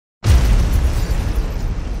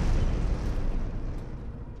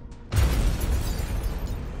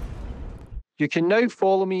You can now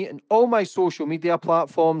follow me on all my social media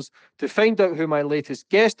platforms to find out who my latest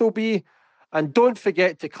guest will be. And don't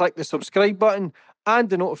forget to click the subscribe button and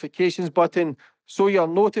the notifications button so you're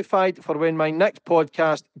notified for when my next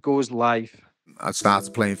podcast goes live. I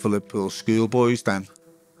started playing for Liverpool schoolboys then,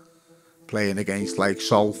 playing against like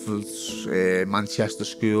Salford, Manchester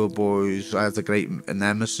schoolboys. I had a great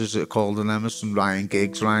nemesis, called a nemesis, Ryan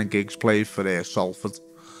Giggs. Ryan Giggs played for Salford.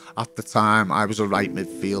 At the time, I was a right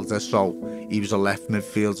midfielder, so he was a left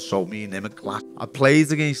midfielder, so me and him a clash. I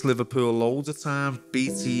played against Liverpool loads of times, B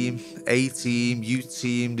team, A team, U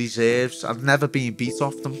team, reserves. I'd never been beat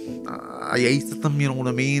off them. I hated them, you know what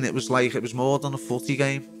I mean? It was more than a footy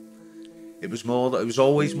game. It was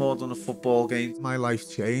always more than a football game. My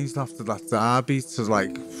life changed after that derby to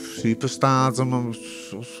like superstardom.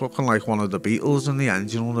 I was looking like one of the Beatles in the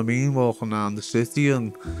end, you know what I mean? Walking around the city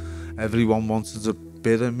and everyone wanted a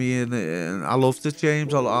bit of me, and I loved it,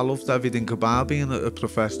 James. I loved everything about being a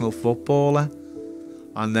professional footballer.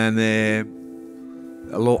 And then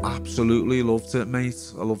absolutely loved it,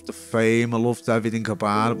 mate. I loved the fame. I loved everything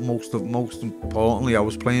about it. Most importantly, I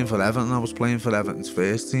was playing for Everton. I was playing for Everton's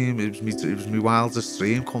first team. It was my wildest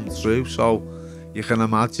dream come true. So you can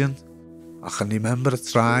imagine. I can remember it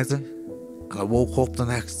Friday, and I woke up the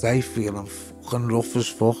next day feeling fucking rough as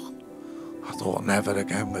fuck. I thought never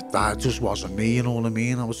again with that. It just wasn't me, you know what I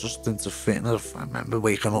mean? I was just into fitness. I remember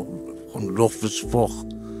waking up rough as fuck.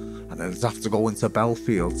 And then I'd have to go into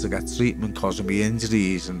Belfield to get treatment because of my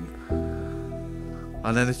injuries. And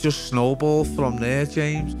then it just snowballed from there,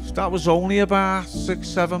 James. That was only about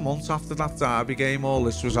 6-7 months after that derby game all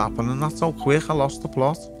this was happening. That's how quick I lost the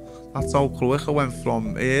plot. That's how quick I went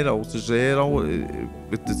from hero to zero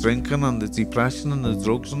with the drinking and the depression and the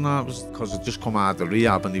drugs and that. Was because I'd just come out of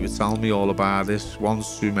rehab and he would tell me all about this.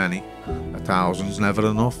 One's too many, 1,000's never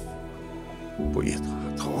enough. But I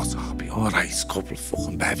thought I'll be alright, a couple of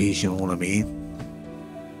fucking bevies, you know what I mean?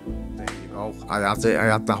 There you go. I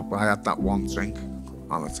had that one drink,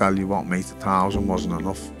 and I tell you what, mate, 1,000 wasn't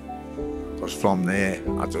enough. Because from there,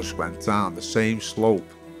 I just went down the same slope.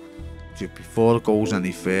 Just before it goes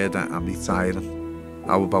any further, I'm retiring.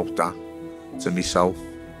 How about that? To myself.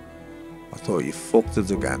 I thought, you fucked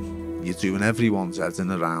it again. You're doing everyone's head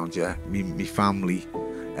in around you, me family,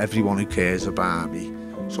 everyone who cares about me.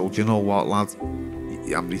 So do you know what, lad?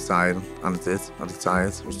 I'm retiring, and I did. I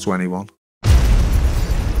retired. I was 21.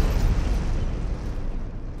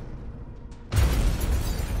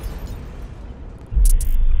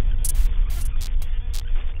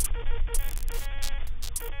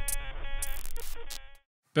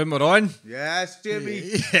 Boom, we're on. Yes, Jimmy.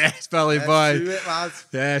 Yes, Billy Let's boy. do it, lad.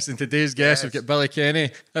 Yes, and today's guest, Yes. we've got Billy Kenny.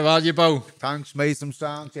 How are you, Bill? Thanks, mate. I'm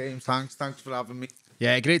sound, James. Thanks for having me.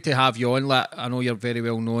 Yeah, great to have you on. Like, I know you're very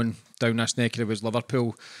well known down this neck of the woods,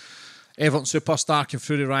 Liverpool. Everton superstar came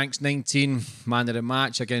through the ranks, 19, man of the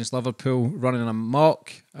match against Liverpool, running a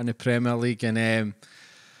mock in the Premier League. And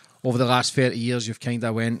over the last 30 years, you've kind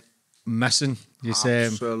of went missing.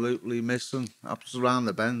 Absolutely missing. Absolutely around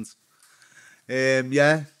the bend.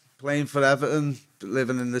 Yeah, playing for Everton,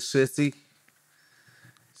 living in the city.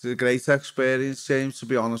 It's a great experience, James, to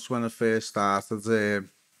be honest. When I first started,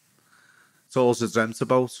 it's all I dreamt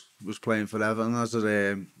about was playing for Everton as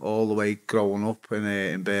all the way growing up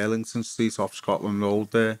in Burlington Street off Scotland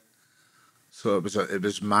Road there. So it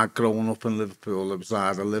was mad growing up in Liverpool. It was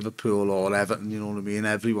either Liverpool or Everton, you know what I mean?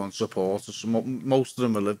 Everyone supporters. Most of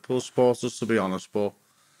them are Liverpool supporters, to be honest, but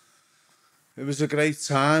it was a great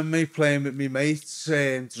time, mate, playing with me mates,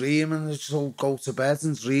 dreaming. I just go to bed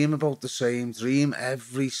and dream about the same dream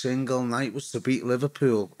every single night was to beat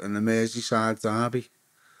Liverpool in the Merseyside derby.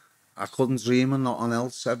 I couldn't dream of nothing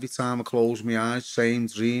else. Every time I closed my eyes, same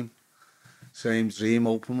dream.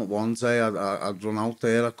 Open it one day, I'd run out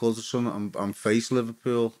there, I could or something, and face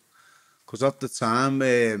Liverpool. Because at the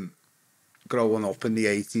time, growing up in the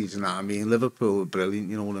 80s and that, I mean, Liverpool were brilliant,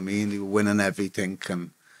 you know what I mean? They were winning everything,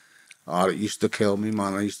 and it used to kill me,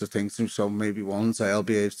 man. I used to think to myself, maybe one day I'll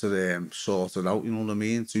be able to sort it out, you know what I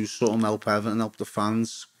mean? Do something, help Everton, help the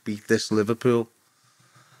fans, beat this Liverpool.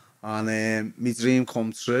 And my dream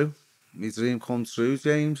come true.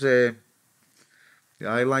 James. The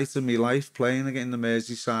highlight of my life, playing again in the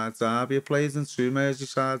Merseyside derby. I played in 2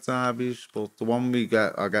 Merseyside derbies, but the one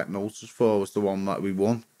I get noticed for was the one that we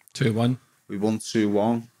won. 2-1. We won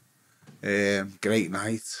 2-1. Great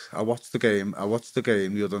night. I watched the game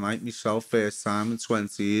the other night myself, first time in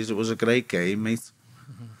 20 years. It was a great game, mate.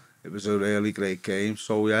 Mm-hmm. It was a really great game.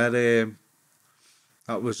 So yeah,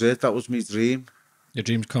 that was it. That was my dream. Your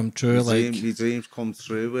dreams come true, my dreams come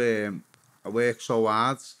true. I worked so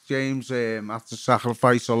hard, James. I had to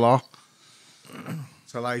sacrifice a lot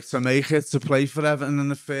to make it, to play for Everton in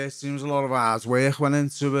the first team, was a lot of hard work went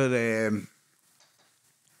into it.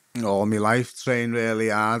 All my life, trained really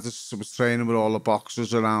hard. I was training with all the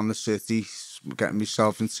boxers around the city, getting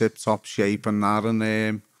myself in tip-top shape and that,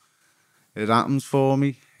 and it happened for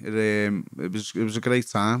me. It was a great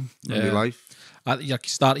time in my life. At the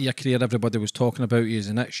start of your career, everybody was talking about you as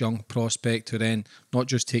a next young prospect who then not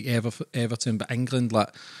just take Everton, but England. Like,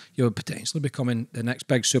 you were potentially becoming the next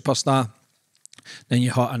big superstar. Then you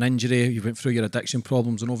had an injury, you went through your addiction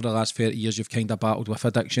problems, and over the last 30 years, you've kind of battled with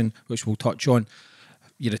addiction, which we'll touch on.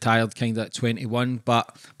 You retired kind of at 21.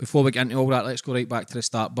 But before we get into all that, let's go right back to the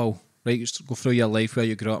start, Bill. Right, just go through your life, where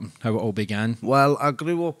you grew up and how it all began. Well, I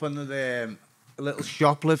grew up in a little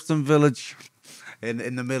shoplifting village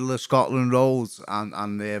in the middle of Scotland Road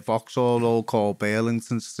and Vauxhall Road called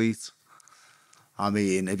Burlington Street. I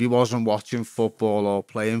mean, if you wasn't watching football or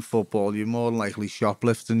playing football, you're more than likely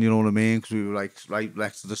shoplifting, you know what I mean? Because we were like right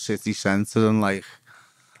next to the city centre, and like,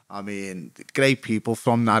 I mean, great people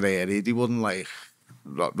from that area. They wouldn't like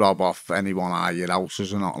rob off anyone out of your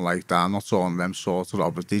houses or nothing like that. I'm not talking them sort of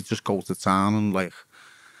robbers. They just go to town and like,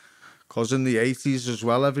 because in the 80s as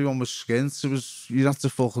well, everyone was skint. It was, you'd have to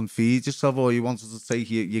fucking feed yourself, or you wanted to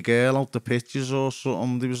take your girl out the pitches or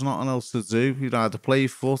something. There was nothing else to do. You'd either play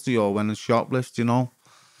footy or went and shoplift, you know.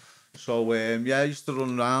 So, yeah, I used to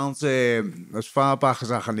run around as far back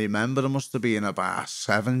as I can remember. There must have been about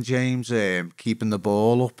 7, James, keeping the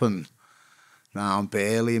ball up and down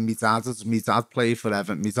barely. And my dad played for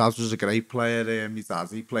Everton. My dad was a great player. My dad,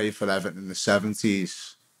 he played for Everton in the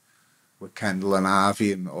 70s. With Kendall and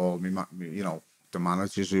Harvey and all you know, the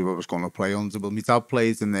managers who I was going to play under. But my dad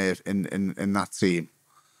played in that team,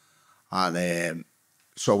 and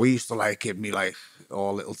so we used to like give me like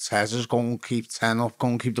all little tezzers, go and keep 10 up, go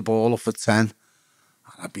and keep the ball up for 10, and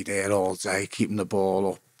I'd be there all day keeping the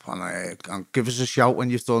ball up, and give us a shout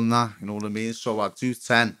when you've done that, you know what I mean? So I'd do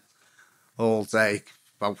 10 all day,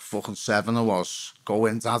 about fucking 7 I was. Go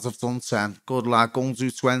in, Dad, I've done 10. Good lad, go and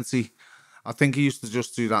do 20. I think he used to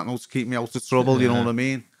just do that now to keep me out of trouble, you know what I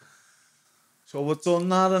mean? So we've done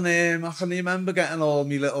that, and I can remember getting all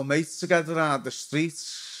my little mates together out the streets.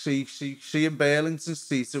 See in Burlington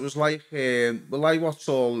Street, it was like, well, I watched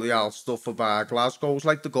all the old stuff about Glasgow. It was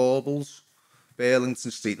like the Gorbals, Burlington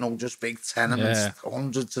Street, no, just big tenements,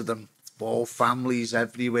 hundreds of them, all families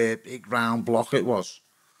everywhere, big round block it was.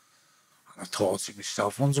 And I thought to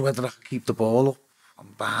myself, I wonder whether I could keep the ball up. I'm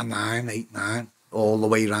about 9, 8, 9, all the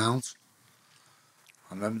way round.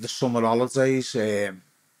 I remember the summer holidays, I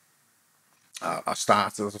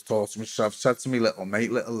thought to myself, said to me little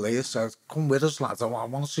mate, little Leah, said, come with us, lads, I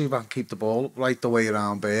want to see if I can keep the ball up right the way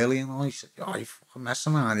around Burley. And I said, oh, you're fucking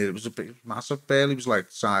messing around here. It was a big, massive Burley, it was like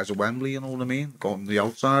the size of Wembley, you know what I mean, going to the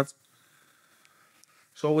outside.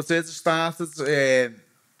 So we did, started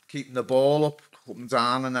keeping the ball up and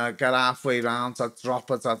down, and I'd get halfway round, I'd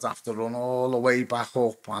drop it, I'd have to run all the way back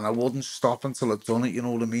up, and I wouldn't stop until I'd done it, you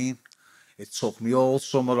know what I mean? It took me all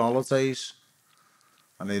summer holidays,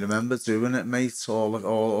 and I remember doing it, mate.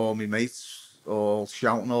 All my mates, all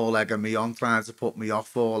shouting, all egging me on, trying to put me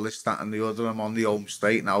off all this, that, and the other. I'm on the home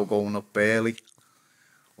straight now, going up barely.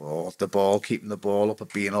 Oh, keeping the ball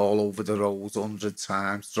up, being all over the road 100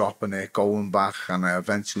 times, dropping it, going back, and I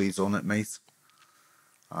eventually done it, mate.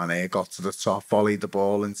 And I got to the top, volleyed the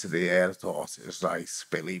ball into the air. I thought, it was right,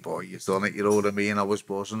 Billy boy, you've done it, you know what I mean? I was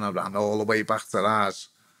buzzing, I ran all the way back to ours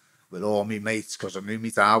with all my mates, because I knew my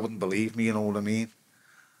dad wouldn't believe me, you know what I mean?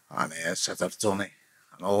 And I said, I've done it.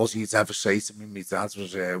 And all he'd ever say to me, my dad,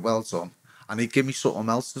 was, well done. And he'd give me something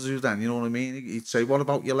else to do then, you know what I mean? He'd say, what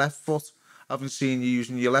about your left foot? I haven't seen you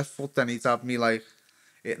using your left foot. Then he'd have me like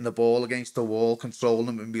hitting the ball against the wall,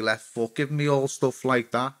 controlling with my left foot, giving me all stuff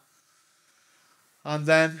like that. And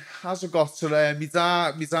then, as I got to my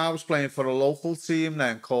dad was playing for a local team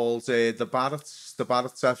then called the Barretts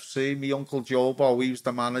FC. My uncle Jobo, he was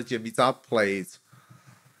the manager. My dad played.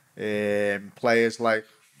 Players like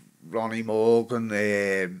Ronnie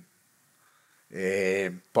Morgan,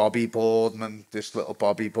 Bobby Boardman, this little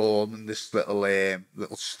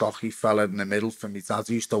stocky fella in the middle for me. Dad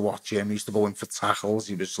used to watch him. He used to go in for tackles.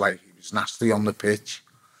 He was nasty on the pitch.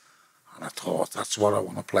 And I thought, that's what I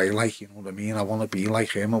want to play like, you know what I mean? I want to be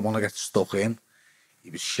like him. I want to get stuck in. He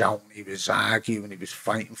was shouting, he was arguing, he was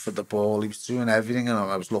fighting for the ball. He was doing everything. And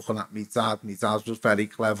I was looking at my dad. My dad was very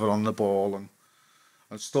clever on the ball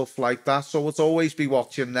and stuff like that. So I'd always be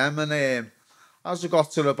watching them. And as I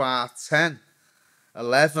got to about 10,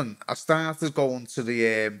 11, I started going to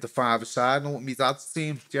the five-a-side with my dad's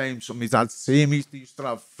team, James. And my dad's team, he used to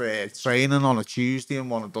have training on a Tuesday in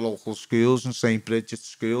one of the local schools in St. Bridget's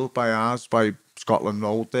School by Scotland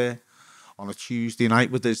Road there, on a Tuesday night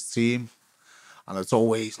with his team. And it's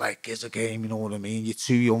always like, it's a game, you know what I mean? You're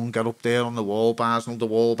too young, get up there on the wall bars, the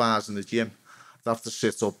wall bars in the gym. I'd have to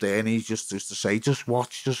sit up there, and he just used to say, just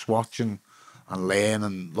watch and learn,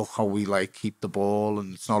 and look how we like keep the ball,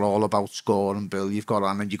 and it's not all about scoring, Bill. You've got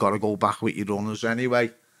to go back with your runners anyway.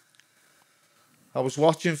 I was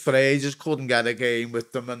watching for ages, couldn't get a game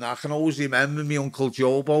with them, and I can always remember my Uncle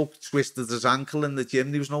Jobo twisted his ankle in the gym.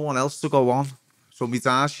 There was no one else to go on. So my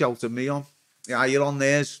dad shouted me on. Yeah, you're on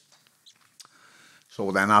theirs.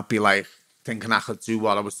 So then I'd be like, thinking I could do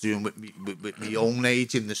what I was doing with my own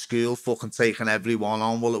age in the school, fucking taking everyone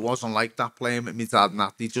on. Well, it wasn't like that playing with my dad and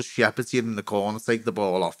that. He just shepherd you in the corner, take the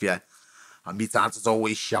ball off you. And my dad would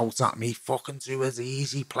always shout at me, fucking do it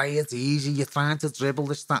easy, play it easy, you're trying to dribble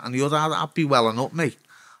this, that and the other. I'd be welling up, me.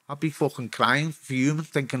 I'd be fucking crying, fuming,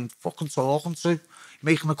 thinking, fucking talking to,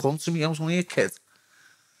 making a cunt to me. I was only a kid.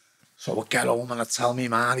 So I'd get home and I'd tell me,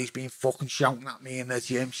 man, he's been fucking shouting at me in the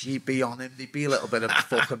gym. She'd be on him. There'd be a little bit of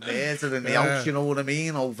fucking murder in the house, you know what I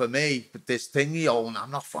mean, over me. But this thing, and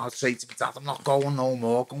I'd say to my dad, I'm not going no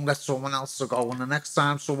more. Go and get someone else to go. And the next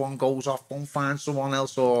time someone goes off, go and find someone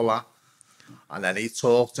else, all that. And then he'd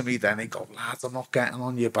talk to me, then he'd go, lad, I'm not getting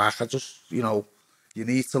on your back. I just, you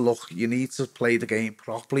need to play the game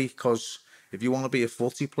properly, because if you want to be a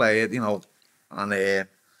footy player, and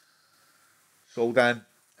so then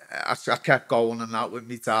I kept going and that with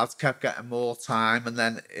my dad, kept getting more time, and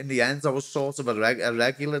then in the end I was sort of a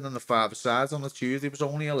regular in the five side on a Tuesday. It was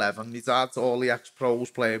only 11. My dad, all the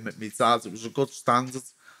ex-pros playing with my dad. It was a good standard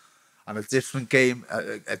and a different game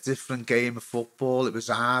of football. It was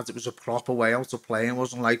hard. It was a proper way out of playing. It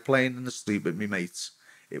wasn't like playing in the street with my mates.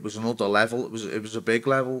 It was another level. It was a big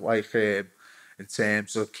level, like in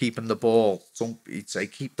terms of keeping the ball. He'd say,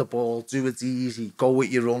 keep the ball, do it easy, go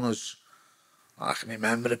with your runners. I can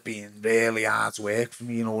remember it being really hard work for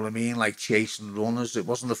me, you know what I mean? Like chasing runners. It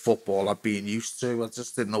wasn't the football I'd been used to. I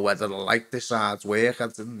just didn't know whether I liked this hard work. I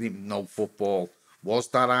didn't even know football was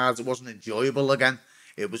that hard. It wasn't enjoyable again.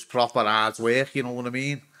 It was proper hard work, you know what I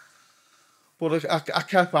mean? But I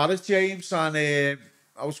kept at it, James, and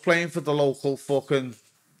I was playing for the local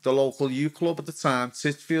youth club at the time,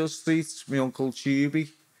 Titfield Street. My Uncle Tubey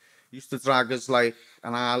used to drag us like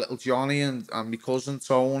our little Johnny and my cousin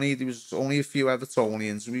Tony. There was only a few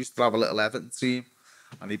Evertonians. We used to have a little Everton team,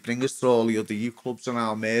 and he'd bring us to all the other youth clubs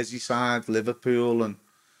around Merseyside, Liverpool, and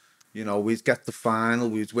we'd get the final,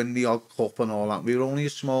 we'd win the odd cup and all that. We were only a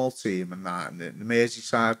small team and that. And the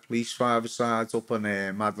Merseyside Police five-a-side up on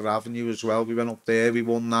Madder Avenue as well. We went up there, we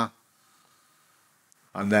won that.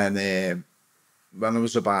 And then when I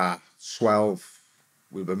was about 12,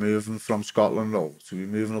 we were moving from Scotland Road, so we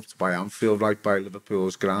were moving up to by Anfield, right by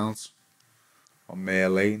Liverpool's grounds, on Mare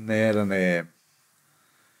Lane there, and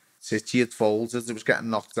City had folded. It was getting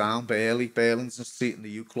knocked down, Burlington Street and the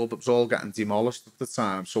youth club, it was all getting demolished at the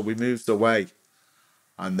time, so we moved away.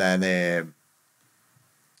 And then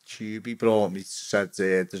Tubey brought me, said,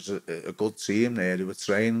 there's a good team there who were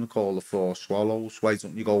training called the Four Swallows, why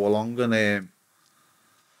don't you go along and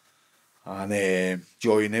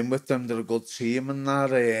join in with them? They're a good team and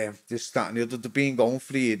that, this, that and the other. They've been going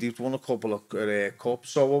for a year. They've won a couple of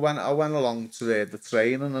cups. So I went along to the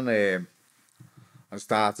training and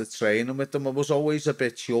started training with them. I was always a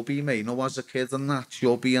bit chubby, mate. As a kid and that,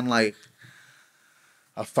 chubby, and like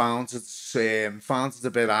I found it a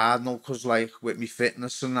bit hard now, because like with my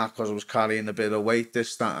fitness and that, because I was carrying a bit of weight,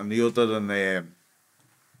 this, that and the other, and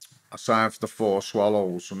I signed for the Four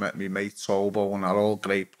Swallows. I met my mate Tobo, and they're all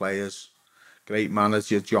great players. Great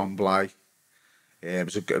manager, John Bly. It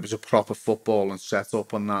was a proper football and set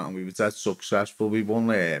up and that, and we were dead successful. We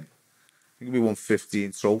won, I think we won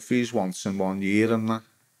 15 trophies once in 1 year and that.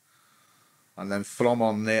 And then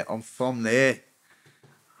from there,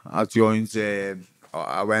 I joined.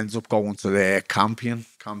 I ended up going to the Campion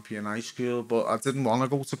High School, but I didn't want to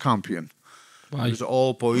go to Campion. It was an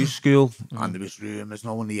all-boys school, and there was rumours,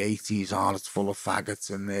 in the 80s, it's full of faggots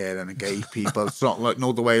in there and gay people. It's not like,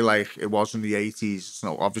 the way like it was in the 80s.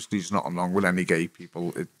 Obviously there's nothing wrong with any gay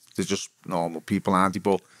people. They're just normal people, aren't they?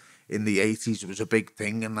 But in the 80s, it was a big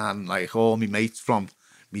thing, and then like all my mates from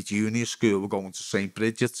my junior school were going to St.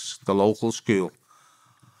 Bridget's, the local school.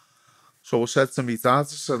 So I said to my dad, I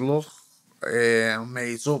said, look,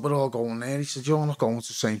 mates up, we're all going there. He said, you're not going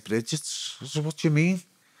to St. Bridget's? I said, what do you mean?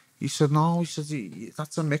 He said, no. He said,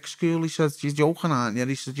 that's a mixed school. He said, you're joking, aren't you?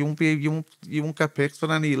 He said, you won't get picked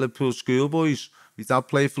for any Liverpool schoolboys. My dad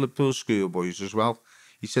played for Liverpool schoolboys as well.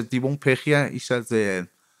 He said, they won't pick you. He said,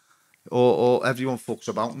 or everyone fucks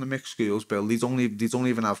about in the mixed schools, Bill. They don't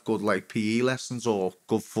even have good like PE lessons or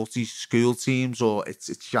good footy school teams, or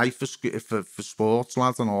it's shy for sports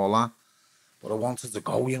lads and all that. But I wanted to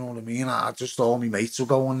go, you know what I mean? I just all my mates were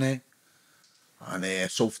going there. And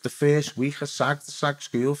so for the first week, I sacked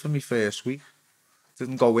school for my first week.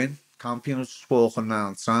 Didn't go in. Camping, I was just walking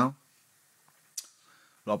around town.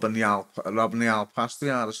 Robbing the Al past the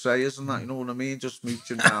RSAs and that, you know what I mean? Just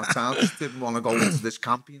meeting downtown. Just didn't want to go into this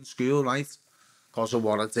camping school, right? Because of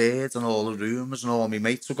what I did and all the rumours and all my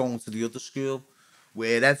mates were going to the other school.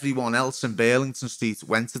 Where everyone else in Burlington Street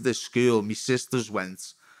went to this school. My sisters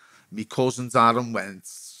went. My cousin Darren went.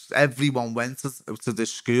 Everyone went to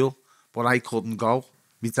this school. But I couldn't go.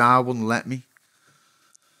 My dad wouldn't let me.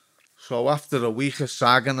 So after a week of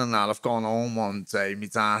sagging and that, I've gone home one day. My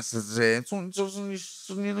dad says, doesn't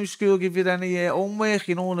your new school give you any homework,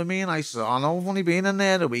 you know what I mean? I said, I know, I've only been in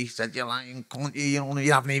there a week. He said, you're lying, cunt,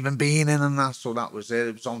 you haven't even been in and that. So that was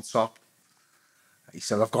it was on top. He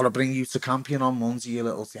said, I've got to bring you to camping on Monday, you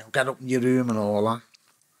little thing. Get up in your room and all that.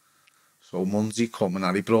 So Monday coming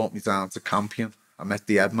and he brought me down to camping. I met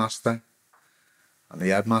the headmaster. And the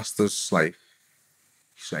headmaster's like,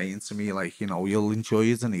 saying to me, like, you know, you'll enjoy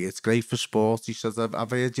it and it's great for sport. He said,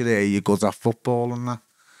 I've heard you're good at football and that,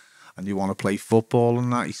 and you want to play football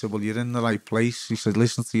and that. He said, well, you're in the right place. He said,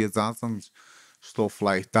 listen to your dad and stuff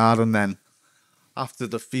like that. And then after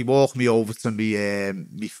he walked me over to me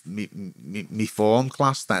form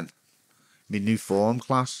class then, my new form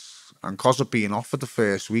class. And because of being off for the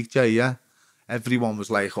first week, yeah, everyone was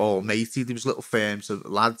like all matey. There was little firms of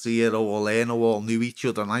lads here all there, all knew each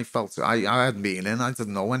other. And I felt I hadn't been in, I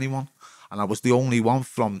didn't know anyone. And I was the only one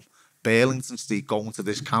from Burlington Street going to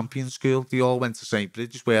this camping school. They all went to St.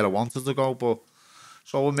 Bridges where I wanted to go. But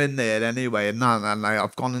so I'm in there anyway. And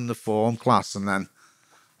I've gone in the form class and then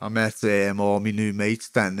I met all my new mates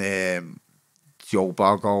then. Joe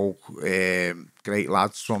Bago, great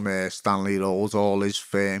lads from Stanley Road, all his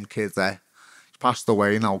firm kids there. Passed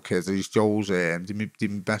away now, kids. He's Joe's, my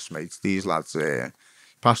best mates, these lads.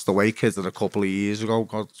 Passed away, kids, a couple of years ago.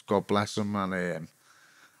 God bless him. And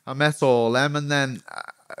I met all them, and then,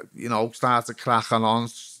 you know, started cracking on.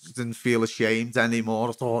 Didn't feel ashamed anymore.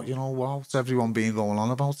 I thought, you know, what's everyone been going on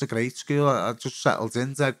about? It's a great school. I just settled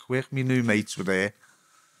in dead quick. My new mates were there.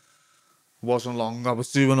 Wasn't long. I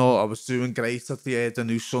was doing great at the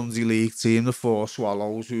new Sunday League team, the Four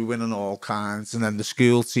Swallows. We were winning all kinds, and then the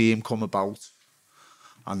school team come about.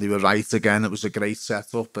 And they were right again. It was a great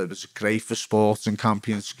setup. It was great for sports and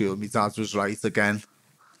camping school. My dad was right again.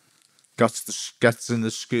 Gets in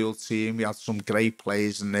the school team. We had some great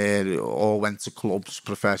players in there. All went to clubs,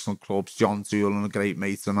 professional clubs. John Doolan, a great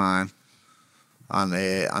mate of mine.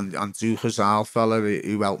 And Duke Hazal fella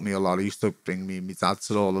who helped me a lot. He used to bring me and my dad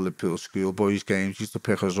to all the Liverpool schoolboys games. He used to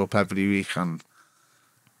pick us up every week. And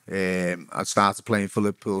I started playing for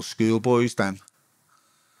Liverpool schoolboys then.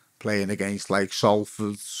 Playing against like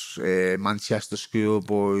Salford, Manchester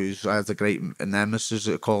schoolboys. I had a great nemesis,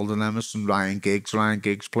 called a nemesis, Ryan Giggs. Ryan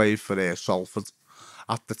Giggs played for Salford.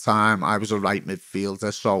 At the time, I was a right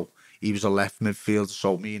midfielder, so he was a left midfielder,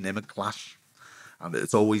 so me and him would clash. And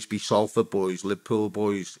it'd always be Salford boys, Liverpool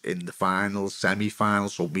boys in the finals,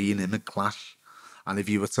 semi-finals, so me and him would clash. And if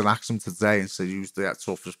you were to ask him today and say who's the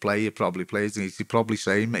toughest player you probably played against, he'd probably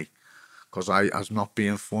say me. Because I was not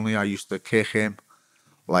being funny, I used to kick him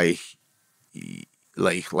like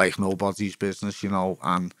nobody's business, you know,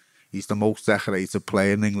 and he's the most decorated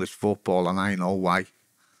player in English football, and I know why.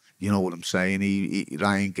 You know what I'm saying?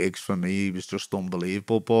 Ryan Giggs for me, he was just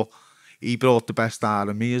unbelievable, but he brought the best out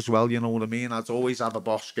of me as well, you know what I mean? I'd always have a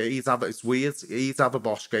boss game. It's weird, he'd have a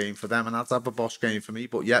boss game for them, and I'd have a boss game for me,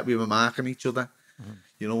 but yet we were marking each other. Mm-hmm.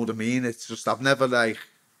 You know what I mean? It's just, I've never like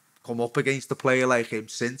come up against a player like him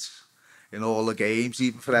since, in all the games,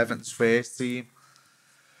 even for Everton's first team.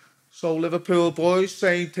 So Liverpool boys,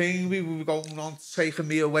 same thing. We were going on taking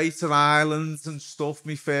me away to Ireland and stuff.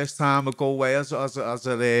 My first time I go away as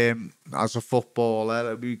a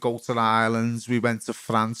footballer. We go to the islands. We went to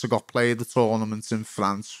France. I got played the tournaments in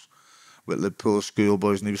France with Liverpool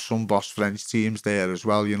schoolboys, and there was some boss French teams there as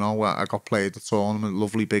well. You know, I got played the tournament.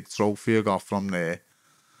 Lovely big trophy I got from there.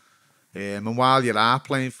 And while you are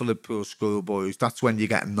playing for Liverpool schoolboys, that's when you're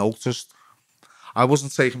getting noticed. I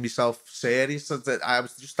wasn't taking myself serious. I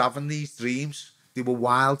was just having these dreams. They were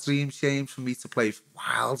wild dreams, James, for me to play.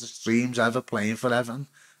 Wildest dreams ever playing for Everton.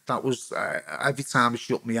 That was, every time I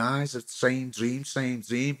shut my eyes, it's same dream.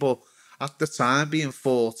 But at the time, being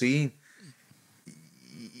 14,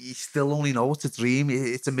 you still only know it's a dream.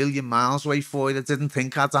 It's a million miles away for you. I didn't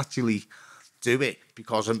think I'd actually do it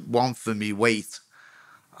because, one, for me, weight.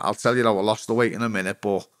 I'll tell you how I lost the weight in a minute,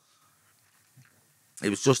 but it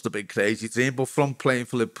was just a big crazy dream. But from playing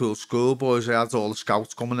for Liverpool schoolboys, I had all the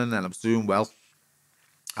scouts coming in and I was doing well.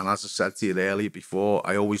 And as I said to you earlier before,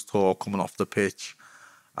 I always thought coming off the pitch,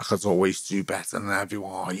 I could always do better than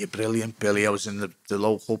everyone. Oh, you're brilliant, Billy. I was in the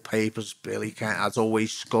local papers, Billy. I'd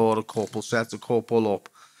always score a couple, set a couple up.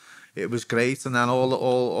 It was great. And then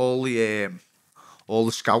all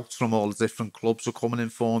the scouts from all the different clubs were coming in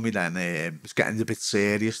for me then. It was getting a bit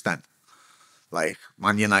serious then. Like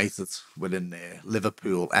Man United were in there,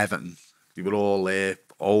 Liverpool, Everton. They were all there,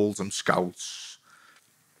 Oldham scouts.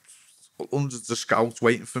 Hundreds of scouts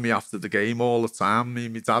waiting for me after the game all the time. Me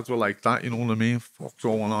and my dad were like that, you know what I mean? What's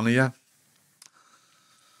going on here?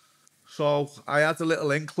 So I had a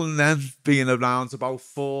little inkling then, being around about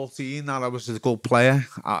 14, that I was a good player.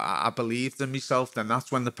 I believed in myself. Then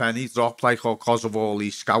that's when the penny dropped, like, because of all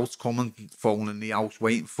these scouts coming, phoning the house,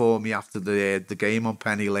 waiting for me after the game on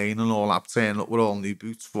Penny Lane and all that, turning up with all new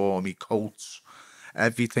boots for me, coats,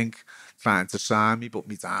 everything, trying to sign me. But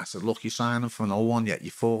my dad said, look, you're signing for no one yet.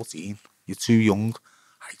 You're 14. You're too young.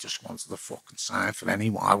 I just wanted to fucking sign for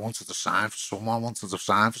anyone. I wanted to sign for someone. I wanted to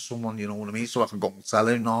sign for someone, you know what I mean? So I can go and tell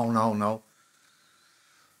him, no.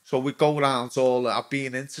 So we go around all. I've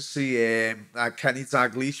been in to see Kenny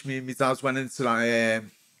Dalglish. Me and my dad went into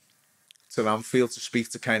to Anfield to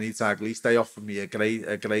speak to Kenny Dalglish. They offered me a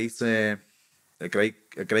great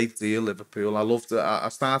deal, Liverpool. I loved it. I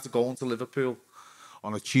started going to Liverpool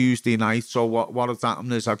on a Tuesday night. So what had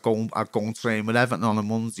happened is I'd go and train with Everton on a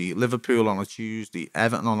Monday, Liverpool on a Tuesday,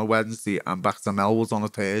 Everton on a Wednesday, and back to Melwood on a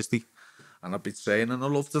Thursday. And I'd be training. I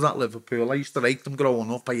loved it at Liverpool. I used to hate them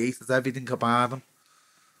growing up. I hated everything about them.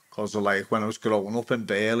 Because like when I was growing up in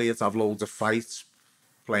Burley, I'd have loads of fights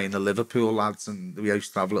playing the Liverpool lads, and we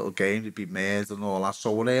used to have little games, it'd be mad and all that.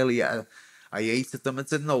 So really, I hated them. I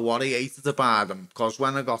didn't know what I hated about them. Because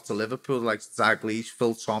when I got to Liverpool, like Dalglish,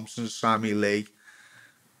 Phil Thompson, Sammy Lee,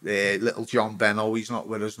 little John Benno, he's not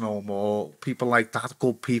with us no more. People like that,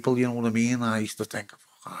 good people, you know what I mean? I used to think,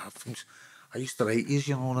 I used to hate you,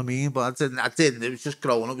 you know what I mean? But I didn't. It was just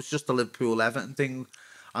growing up. It was just the Liverpool Everton thing.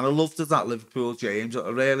 And I loved it at Liverpool, James. I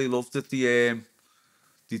really loved it. They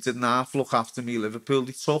didn't half look after me, Liverpool.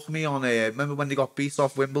 They took me on, remember when they got beat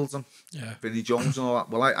off Wimbledon? Yeah. Vinnie Jones and all that.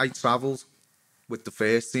 Well, I travelled with the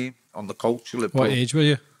first team on the coach of Liverpool. What age were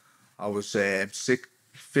you? I was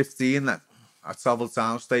 15 then. I travelled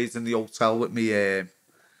downstairs in the hotel with me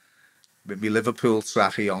Liverpool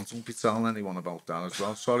trackie on. Don't be telling anyone about that as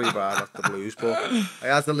well. Sorry about that, the Blues, but I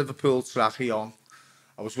had the Liverpool trackie on.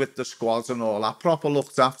 I was with the squad and all that. Proper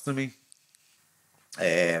looked after me.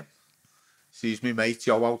 Sees me mate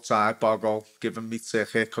Joe outside, Bogo, giving me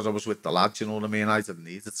ticket because I was with the lads, you know what I mean? I didn't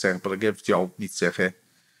need a ticket, but I give Joe me ticket.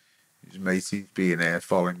 His mate, he's been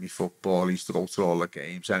following me football. He used to go to all the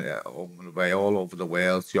games and home and away, all over the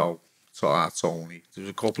world. Joe, Tony. There's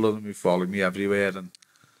a couple of them who followed me everywhere,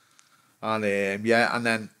 and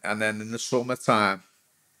then in the summertime.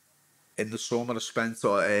 In the summer, I spent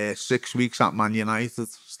 6 weeks at Man United,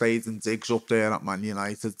 stayed in digs up there at Man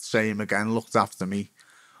United, same again, looked after me,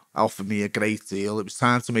 offered me a great deal. It was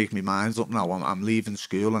time to make my mind up now. I'm leaving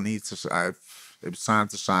school, it was time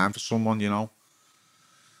to sign for someone, you know.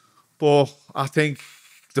 But I think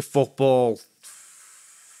the football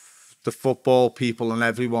people and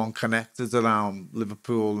everyone connected around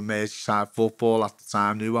Liverpool and Merseyside football at the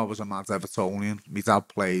time knew I was a mad Evertonian. My dad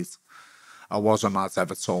played. I was a mad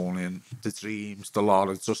Evertonian. The dreams, the lot,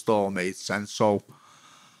 it just all made sense. So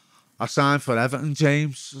I signed for Everton,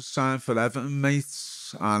 James. I signed for Everton,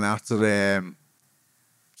 mates. And after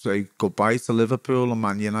say goodbye to Liverpool and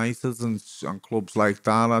Man United and clubs like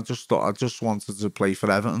that, I just wanted to play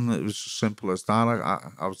for Everton. It was as simple as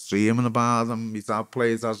that. I was dreaming about them. My dad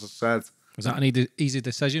played, as I said. Was that an easy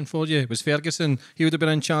decision for you? Was Ferguson, he would have been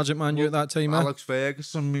in charge at Man U at that time, Alex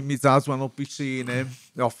Ferguson, my dad went up, seeing him.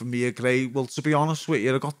 He offered me a great, well, to be honest with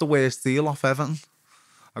you, I got the worst deal off Everton.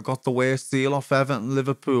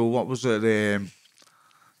 Liverpool, what was it?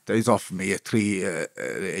 They offered me a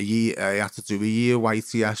year, I had to do a year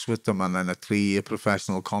YTS with them and then a 3-year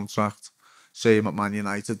professional contract. Same at Man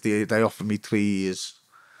United, they offered me 3 years.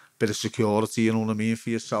 Bit of security, you know what I mean,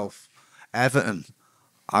 for yourself. Everton,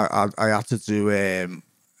 I had to do a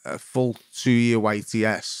full 2-year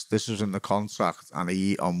YTS. This was in the contract, and a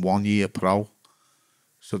year on 1 year pro.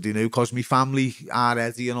 So they knew, because my family are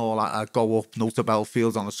ready and all that. I'd go up to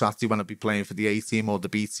Belfield on a Saturday when I'd be playing for the A team or the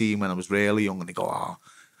B team when I was really young, and they go, "Oh,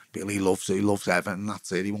 Billy loves Everton.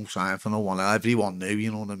 That's it. He won't sign for no one." Everyone knew,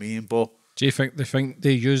 you know what I mean. But do you think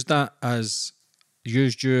they used that as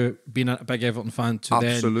used you being a big Everton fan to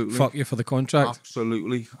then fuck you for the contract?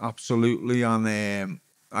 Absolutely, and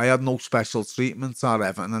I had no special treatment at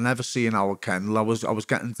Everton. I never seen our Kendall. I was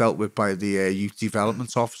getting dealt with by the youth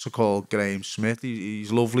development officer called Graham Smith.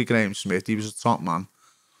 He's lovely, Graham Smith. He was a top man.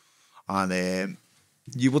 And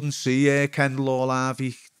you wouldn't see Kendall or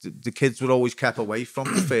Harvey. The kids were always kept away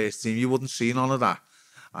from the first team. You wouldn't see none of that.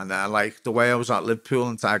 And like the way I was at Liverpool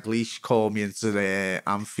and Dalglish called me into the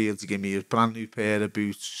Anfield to give me a brand new pair of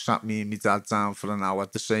boots, sat me and my dad down for an hour.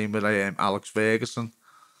 The same with Alex Ferguson.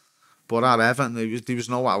 But at Everton, there was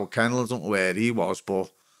no Howard Kennel. I don't know where he was,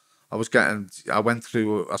 but I went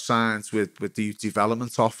through a science with the youth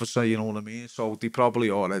development officer, you know what I mean? So they probably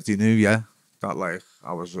already knew, yeah, that like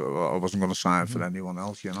I wasn't going to sign for anyone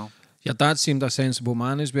else, you know. Your dad seemed a sensible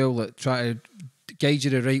man as well, that try to guide you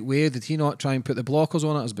the right way. Did he not try and put the blockers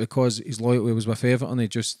on it? Is it because his loyalty was with Everton, he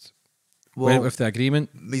just went with the agreement?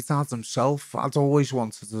 My dad himself, I'd always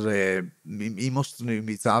wanted to. He must have knew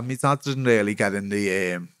my dad. My dad didn't really get in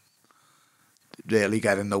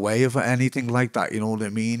the way of anything like that. You know what I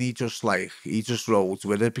mean? He just rode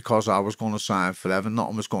with it because I was going to sign for Everton.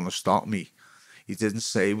 Nothing was going to stop me. He didn't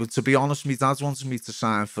say. But to be honest, my dad wanted me to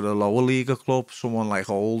sign for a lower league club, someone like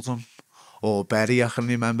Oldham or Bury. I can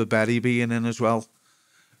remember Bury being in as well.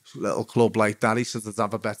 A little club like that. He said I'd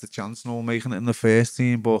have a better chance now making it in the first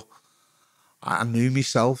team. But I knew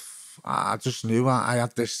myself. I just knew I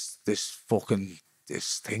had this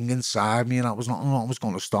thing inside me, and nothing was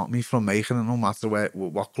going to stop me from making it, no matter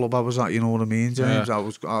what club I was at. You know what I mean, James? Yeah.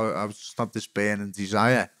 I just had this burning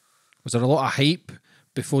desire. Was there a lot of hype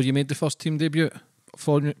before you made the first team debut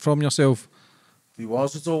from yourself? There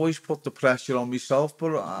was. It's always put the pressure on myself,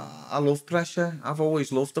 but I love pressure. I've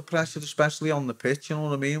always loved the pressure, especially on the pitch. You know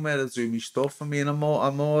what I mean? Where I do my stuff. I mean, I'm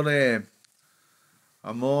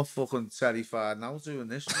more fucking terrified now doing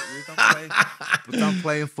this. But I'm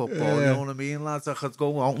playing football. Yeah. You know what I mean, lads? I could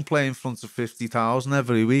go out and play in front of 50,000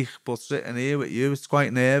 every week, but sitting here with you, it's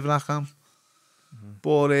quite nerve-wracking.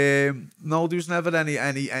 But no, there was never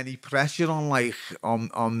any pressure on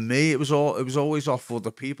me. It was always off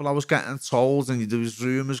other people. I was getting told, and there was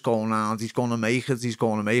rumours going around. He's going to make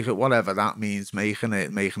it. Whatever that means, making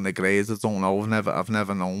the grade. I don't know. I've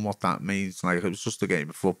never known what that means. Like, it was just a game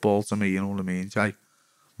of football to me. You know what I mean, Jay?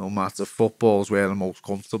 No matter, football's where I'm most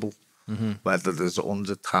comfortable. Whether there's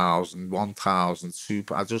 100,000, 1,000,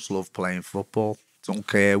 super. I just love playing football. Don't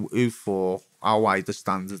care who for, how high the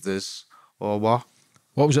standard is, or what.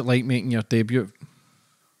 What was it like making your debut?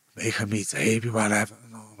 Making me debut, whatever.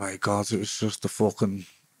 Oh my God, it was just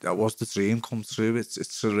that was the dream come true. It's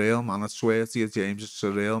surreal, man. I swear to you, James, it's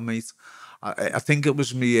surreal, mate. I think it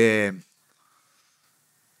was me.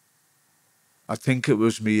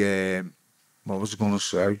 What was I going to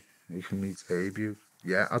say? Making me debut.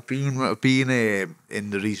 Yeah, I've been in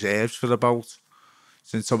the reserves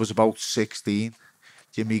since I was about 16.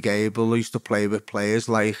 Jimmy Gable used to play with players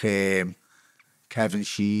like Kevin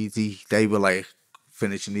Sheedy. They were like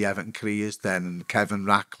finishing the Everton careers then. Kevin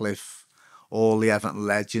Ratcliffe, all the Everton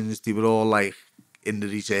legends. They were all like in the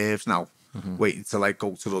reserves now, waiting to like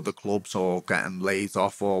go to other clubs or getting laid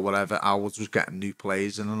off or whatever. Ours was getting new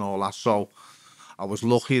players in and all that. So I was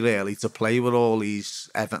lucky really to play with all these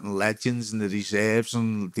Everton legends in the reserves,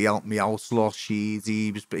 and they helped me out a lot.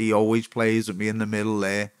 Sheedy, he always plays with me in the middle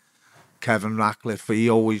there. Kevin Ratcliffe, he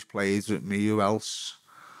always plays with me. Who else?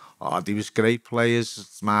 Oh, they was great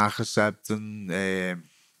players. Marcus Ebden,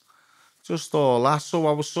 just all that. So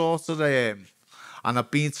I was sort of and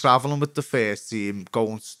I've been travelling with the first team,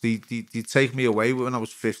 they take me away when I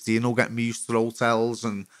was 15, or get me used to hotels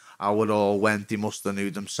and how it all went. They must have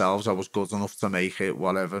knew themselves I was good enough to make it,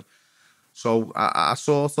 whatever. So I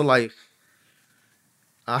sort of like,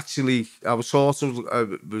 actually, I was sort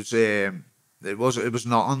of, it was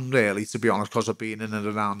nothing really, to be honest, because I've been in and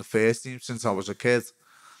around the first team since I was a kid.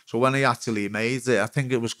 So when I actually made it, I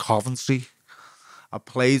think it was Coventry. I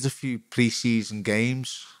played a few pre-season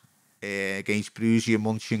games against Borussia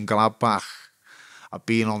Mönchengladbach. I've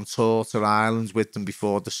been on tour to Ireland with them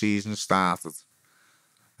before the season started.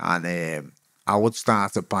 And I would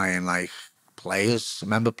start buying like players. I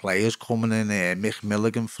remember players coming in, Mick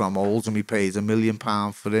Milligan from Oldham, he paid £1 million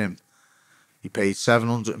for him. He paid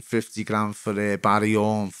 750 grand for Barry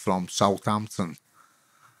Orme from Southampton.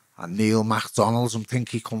 And Neil MacDonald, I think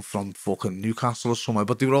he come from fucking Newcastle or somewhere.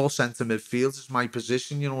 But they were all centre midfield. It's my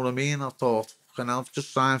position, you know what I mean? I thought, fucking hell, I've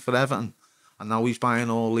just signed for Everton. And now he's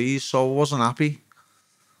buying all these. So I wasn't happy.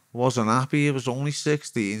 It was only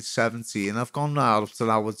 16, 17. I've gone now up to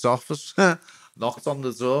Howard's office, knocked on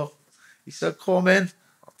the door. He said, come in.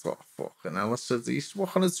 I thought, fucking hell. I said,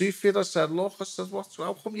 what can I do for you? I said, look,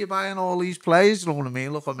 how come you're buying all these players? You know what I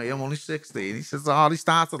mean? Look at me, I'm only 16. He said, he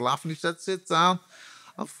started laughing. He said, sit down.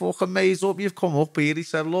 I'm fucking made up. You've come up here. He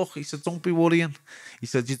said, don't be worrying. He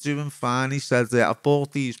said, you're doing fine. He said, I've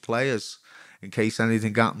bought these players in case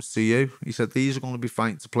anything happens to you. He said, these are going to be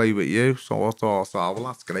fighting to play with you. So I thought, oh, well,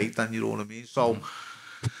 that's great then, you know what I mean? So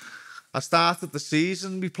I started the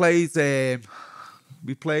season. We played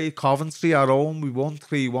Coventry at home. We won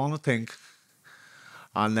 3-1, I think.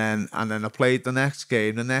 And then I played the next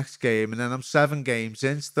game, and then I'm 7 games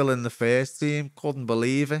in, still in the first team. Couldn't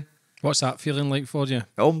believe it. What's that feeling like for you?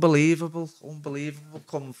 Unbelievable.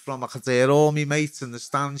 Coming from, I could hear all my mates in the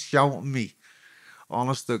stands shouting me.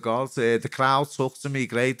 Honest to God, the crowd took to me,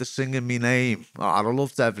 great, they're singing my name. I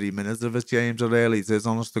loved every minute of it, James, I really did,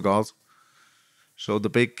 honest to God. So the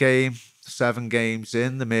big game, 7 games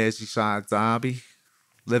in, the Merseyside derby.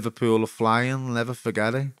 Liverpool are flying, never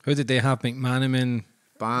forget it. Who did they have? McManaman?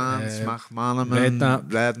 Barnes, McManaman,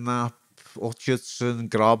 Redknapp, Hutchinson,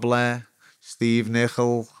 Grobler, Steve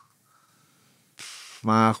Nicol,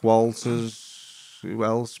 Mark Walters, who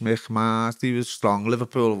else? Mick Mars. He was strong.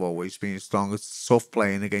 Liverpool have always been strong. It's tough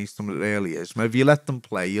playing against them, it really is. But if you let them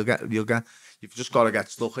play, you've just got to get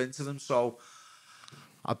stuck into them. So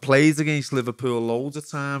I played against Liverpool loads of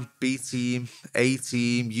time. B team, A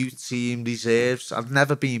team, U team, reserves. I've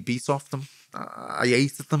never been beat off them. I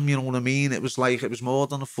hated them, you know what I mean? It was more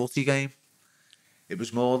than a footy game. It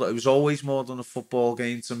was always more than a football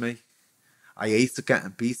game to me. I hated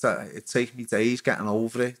getting beat. It takes me days getting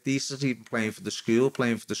over it. These days, even playing for the school,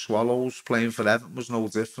 playing for the Swallows, playing for Everton was no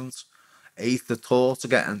different. The thought of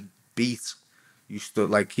getting beat used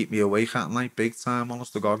to keep me awake at night, big time,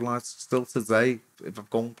 honest to God, lads. Still today, if I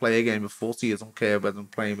go and play a game of footy, I don't care whether I'm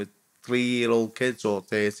playing with 3-year-old kids or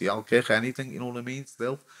 30, I'll kick anything, you know what I mean,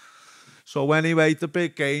 still. So anyway, the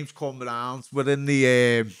big games come around. We're in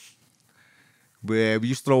the... we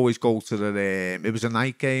used to always go to the... it was a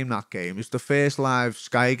night game, that game. It was the first live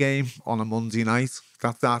Sky game on a Monday night,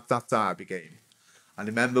 that derby game. And I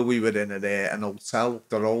remember we were in an hotel up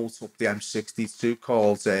the road, up the M62,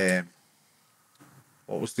 called...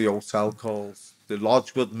 what was the hotel called? The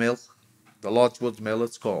Lodgewood Mill. The Lodgewood Mill,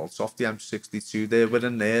 it's called. It's off the M62 there. We're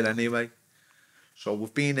in there anyway. So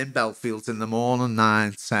we've been in Belfield in the morning,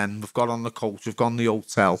 9, 10. We've got on the coach, we've gone to the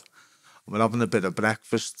hotel. And we're having a bit of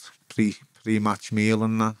breakfast, pre-match meal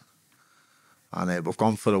and that. And we've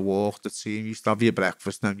gone for a walk. The team used to have your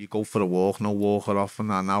breakfast, then you go for a walk, no walker off.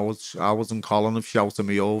 And I was and Colin have shouted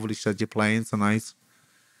me over. He said, you're playing tonight.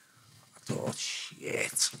 I thought,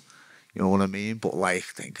 shit. You know what I mean? But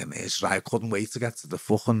thinking this, I couldn't wait to get to the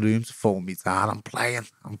fucking room to phone me dad. I'm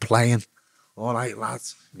playing. All right,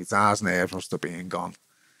 lads. My dad's nerves must have been gone.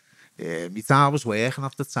 My dad was working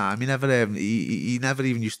at the time. He never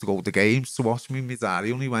even used to go to games to watch me. My dad,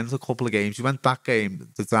 he only went a couple of games. He went that game,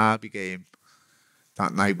 the derby game,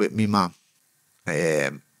 that night with me mum.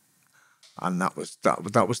 And that was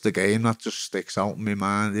the game that just sticks out in my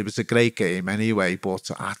mind. It was a great game anyway, but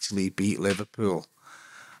to actually beat Liverpool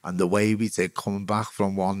and the way we did coming back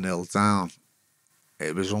from 1-0 down,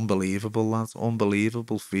 it was unbelievable, lads.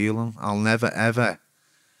 Unbelievable feeling. I'll never ever.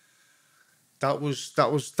 That was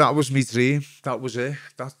my dream. That was it.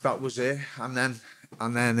 That was it. And then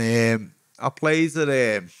I played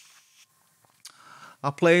at I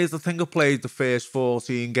think I played the first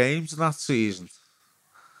 14 games of that season.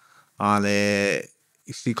 And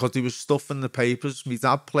you see, because there was stuff in the papers, my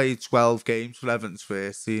dad played 12 games for Everton's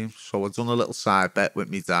first team. So I'd done a little side bet with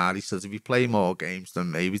my dad. He says, if you play more games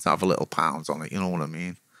than me, we'd have a little pound on it, you know what I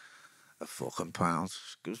mean? A fucking pound.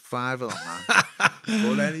 It was 5 of them, man.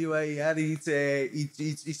 But anyway, yeah,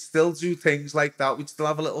 he'd still do things like that. We'd still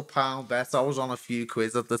have a little pound bet. I was on a few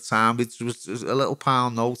quid at the time. It was a little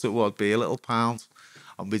pound note, it would be, a little pound.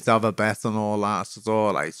 And we'd have a bet and all that. So it's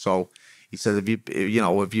all right. So he said,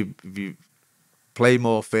 if you play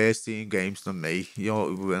more first team games than me,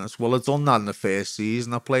 well, I've done that in the first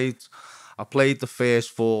season. I played the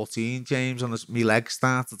first 14 games and my legs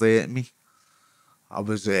started hurting me. I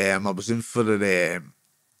was in for the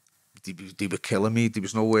they were killing me. There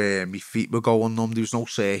was no my feet were going numb. There was no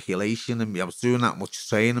circulation in me. I was doing that much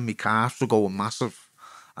training. My calves were going massive,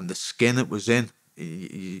 and the skin it was in,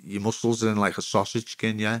 your muscles are in like a sausage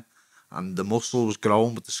skin, yeah, and the muscle was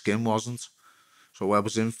growing, but the skin wasn't. So I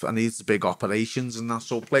needed big operations and that.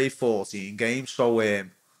 So I played 14 games. So I've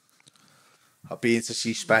been to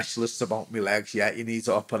see specialists about my legs. Yeah, you need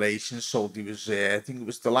operations. So there was, I think it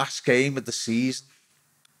was the last game of the season.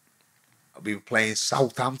 We were playing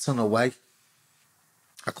Southampton away.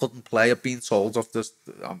 I couldn't play. I've been told of this,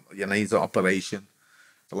 you need an operation.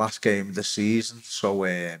 The last game of the season. So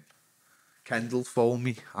Kendall phoned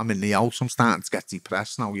me. I'm in the house. I'm starting to get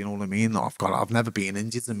depressed now. You know what I mean? I've never been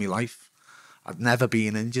injured in my life. I've never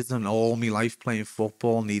been injured in all my life playing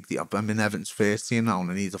football. I'm in Everton's first team now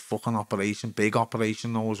and I need a fucking operation, big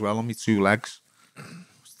operation now as well on my 2 legs.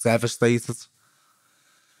 devastated.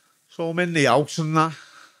 So I'm in the house and that,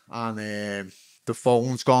 and the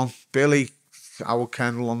phone's gone. Billy, our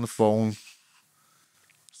Kendall on the phone. I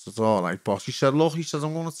said, all right, boss. He said, look, he said,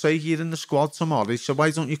 I'm going to take you in the squad tomorrow. He said, why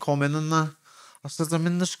don't you come in and that? I said, I'm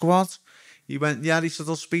in the squad. He went, yeah, he said,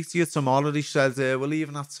 I'll speak to you tomorrow. He said, we're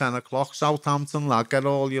leaving at 10 o'clock, Southampton, lad. Get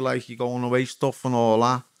all your, like, you're going away stuff and all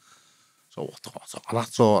that. So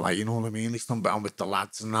that's all right, you know what I mean? At least I'm down with the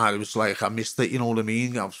lads and that. It was like, I missed it, you know what I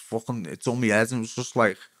mean? I was fucking, it's on my head, and it was just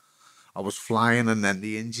like, I was flying, and then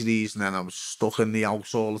the injuries, and then I was stuck in the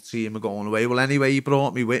house all the time and going away. Well, anyway, he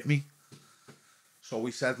brought me with me. So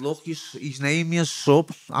he said, look, he's named me as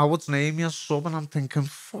sub. Howard's named me as sub, and I'm thinking,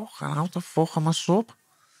 fuck, how the fuck am I sub?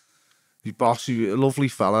 His boss, a lovely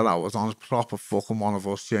fella, that was on a proper fucking one of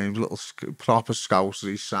us, James, little proper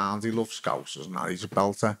scouser. He's sound, he loves scousers, and that, he's a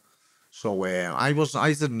belter. So I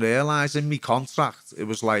didn't realise in my contract, it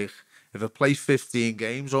was like, if I play 15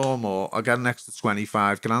 games or more, I get an extra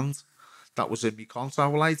 25 grand. That was in my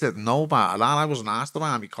contract. Well, I didn't know about that. I wasn't asked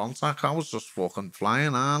about my contract. I was just fucking flying,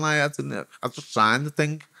 and I just signed the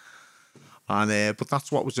thing. And but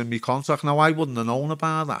that's what was in my contract. Now, I wouldn't have known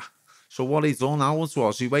about that. So what he done, Howard,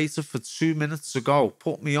 was he waited for 2 minutes to go,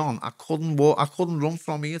 put me on. I couldn't walk, I couldn't run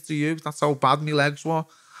from here to you. That's how bad my legs were.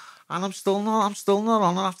 And I'm still not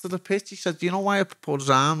on it after the pitch. He said, do you know why I put his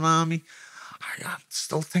arm around me? I'm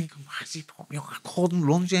still thinking, why did he put me on? I couldn't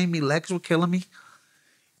run, Jamie. My legs were killing me.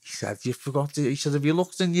 He said, you forgot to, he said, have you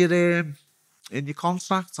looked in your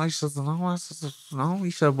contract? I said, no. I said, no.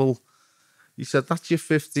 He said, well, he said, that's your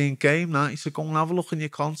 15th game, that. He said, go and have a look in your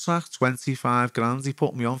contract, 25 grand. He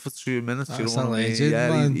put me on for 2 minutes. That's you know what I mean? legend, Yeah,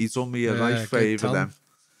 man. he's done me a right favour then.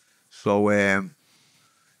 So,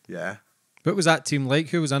 yeah. What was that team like?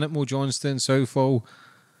 Who was in it? Mo Johnston, Southall?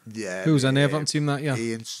 Yeah. Who was in the Everton team that year?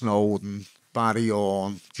 Ian Snowden, Barry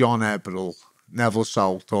Orne, John Eberle, Neville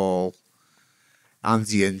Southall,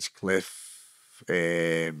 Andy Hinchcliffe,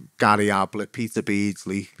 Gary Ablett, Peter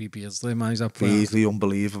Beardsley. Beardsley, man, he's a player. Beardsley,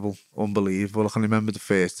 unbelievable. I can remember the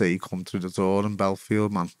first day he come through the door in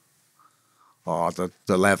Belfield, man. Oh,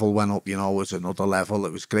 the level went up, you know, was another level.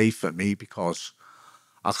 It was great for me because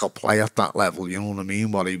I could play at that level, you know what I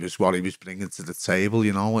mean? What he was bringing to the table,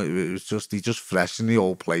 you know. It was just, he just freshened the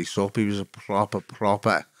whole place up. He was a proper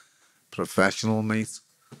professional, mate.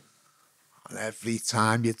 And every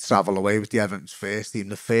time you'd travel away with the Everton's first team,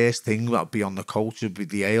 the first thing that would be on the coach would be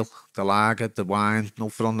the ale, the lager, the wine,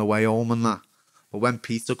 nothing on the way home and that. But when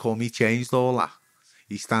Peter come, he changed all that.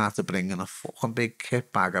 He started bringing a fucking big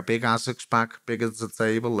kit bag, a big Essex bag, big as the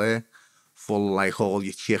table there, full of like all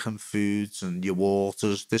your chicken foods and your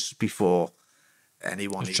waters. This is before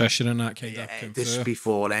anyone... Nutrition and that kind of thing. This is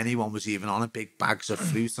before anyone was even on it, big bags of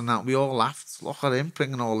fruit and that. We all laughed. Look at him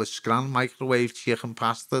bringing all this grand microwave chicken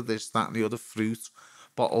pasta, this, that and the other fruit,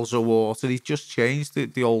 bottles of water. He just changed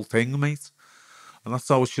the whole thing, mate. And that's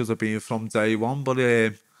how it should have been from day one. But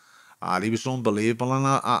he was unbelievable. And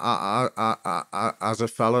as a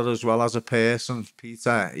fella as well as a person,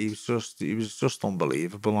 Peter, he was just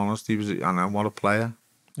unbelievable, honest. And what a player.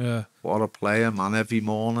 Yeah. What a player, man. Every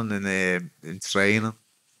morning in training,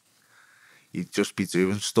 he'd just be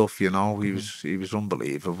doing stuff, you know. He was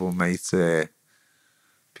unbelievable, mate.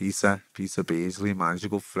 Peter Beardsley, man. He's a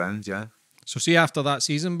good friend, yeah. So see, after that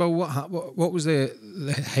season, Bill, what was the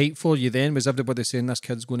hype for you then? Was everybody saying this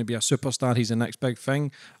kid's going to be a superstar, he's the next big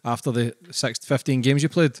thing, after the 15 games you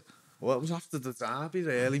played? Well, it was after the derby,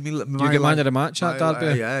 really. You get man of the match at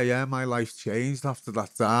derby? Yeah, my life changed after that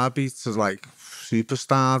derby to like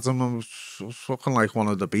superstardom. I was fucking like one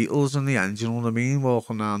of the Beatles in the end, you know what I mean?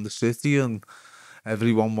 Walking around the city and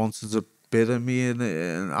everyone wanted a bit of me,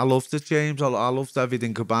 and I loved it, James. I loved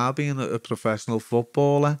everything about being a professional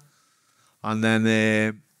footballer. And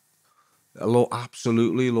then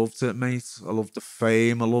absolutely loved it, mate. I loved the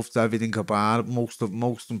fame. I loved everything about it.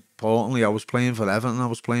 Most importantly, I was playing for Everton. I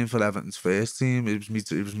was playing for Everton's first team. It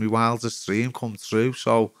was my wildest dream come true.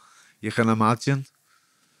 So you can imagine.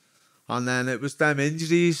 And then it was them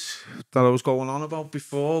injuries that I was going on about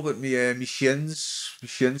before with my shin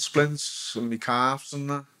splints and my calves and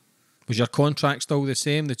that. Was your contract still the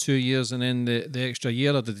same, the 2 years and then the extra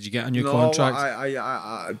year, or did you get a new contract?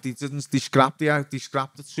 No, they didn't. They scrapped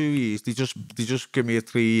the 2 years. They just give me a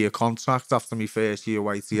 3-year contract after my first year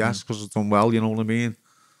YTS because I've done well, you know what I mean.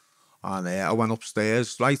 And I went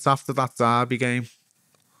upstairs right after that derby game.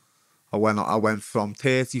 I went from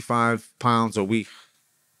 £35 a week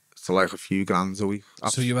to like a few grand a week.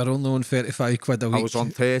 So you were only on 35 quid a week? I was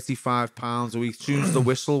on £35 a week. As soon as the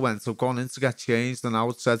whistle went, I've gone in to get changed, and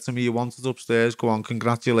Howard said to me, you wanted upstairs, go on,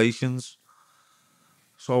 congratulations.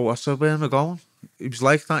 So I said, where am I going? He was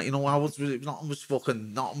like that, you know. Nothing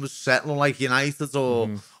was settling like United or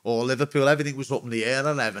Liverpool. Everything was up in the air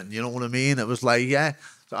at Everton. You know what I mean? It was like, yeah.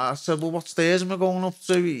 So I said, well, what stairs am I going up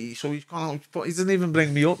to? So he's gone out, but he didn't even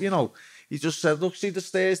bring me up, you know. He just said, look, see the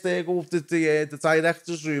stairs there, go up to the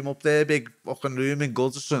director's room up there, big fucking room in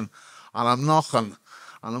Goodison. And I'm knocking,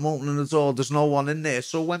 and I'm opening the door, there's no one in there.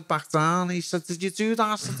 So I went back down, he said, did you do that?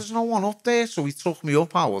 I said, there's no one up there. So he took me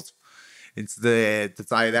up, Howard, into the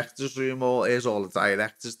director's room. Here's all the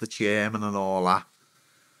directors, the chairman and all that.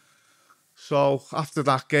 So after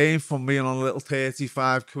that game, from being on a little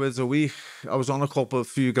 35 quid a week, I was on a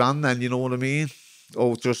few grand then, you know what I mean?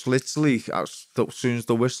 Oh, just literally, as soon as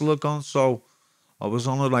the whistle had gone. So I was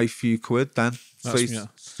on a like few quid then,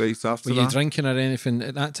 straight after that. Were you drinking or anything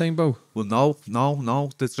at that time, Bill? Well, no.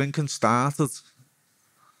 The drinking started.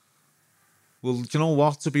 Well, do you know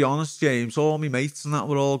what? To be honest, James, all my mates and that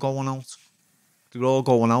were all going out. They were all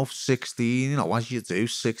going out 16, you know, as you do,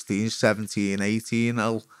 16, 17,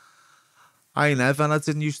 18. I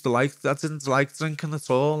didn't like drinking at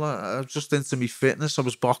all. I was just into my fitness. I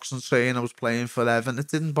was boxing training, I was playing for Everton. It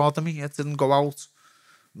didn't bother me. It didn't go out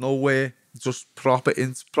nowhere. Just proper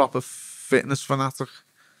fitness fanatic.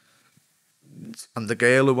 And the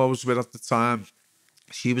girl who I was with at the time,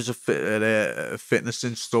 she was a fitness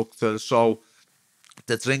instructor. So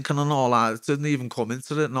the drinking and all that, it didn't even come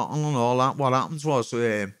into it, nothing and all that. What happened was,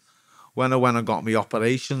 when I got my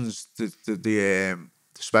operations, the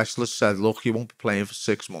specialist said, look, you won't be playing for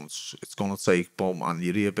 6 months. It's going to take on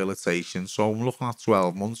your rehabilitation. So I'm looking at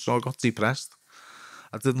 12 months. So I got depressed.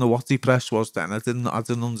 I didn't know what depressed was then. I didn't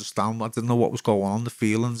understand. I didn't know what was going on. The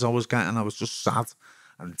feelings I was getting. I was just sad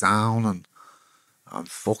and down and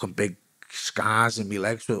fucking big scars in my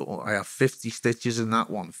legs. I have 50 stitches in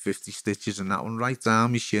that one, 50 stitches in that one, right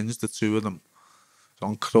down my shins, the two of them.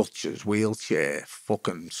 On crutches, wheelchair,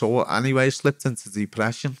 fucking. So anyway, I slipped into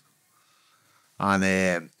depression.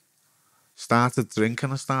 And started drinking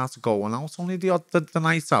and started going out. Only the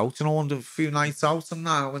night out, you know, and a few nights out and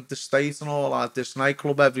now went to State and all that. This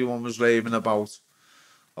nightclub everyone was raving about.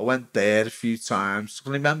 I went there a few times. I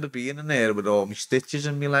can remember being in there with all my stitches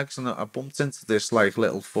in my legs, and I bumped into this like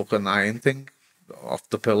little fucking iron thing off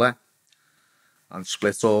the pillar and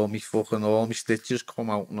split all my stitches come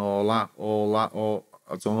out and all that.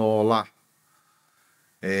 I done all that.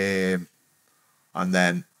 And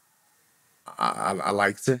then I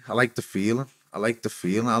liked it. I liked the feeling. I liked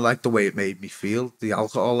the way it made me feel. The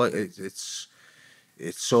alcohol, it's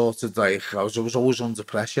sort of like I was always under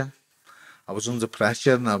pressure. I was under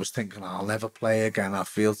pressure and I was thinking, I'll never play again. I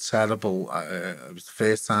feel terrible. It was the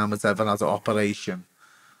first time I'd ever had an operation.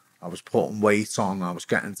 I was putting weight on. I was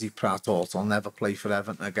getting depressed. I thought I'll never play for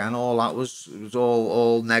Everton again. All that was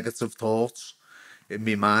all negative thoughts in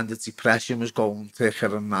my mind. The depression was going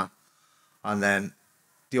thicker and that. And then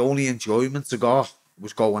the only enjoyment I got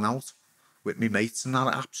was going out with my mates, and that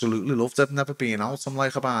I absolutely loved it. I'd never been out. I'm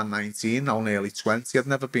like about 19, now nearly 20. I'd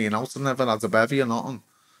never been out. I'd never had a bevy or nothing.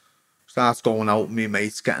 Started going out with my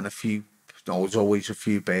mates, getting there's always a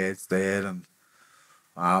few birds there and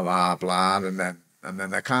blah, blah, and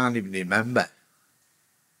then I can't even remember.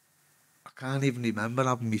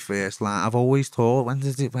 Having my first line. I've always thought, when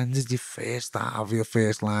did you first start having your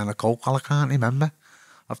first line of coke? Well, I can't remember.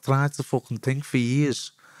 I've tried to fucking think for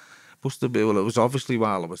years. Must have been, well, it was obviously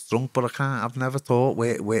while I was drunk, but I've never thought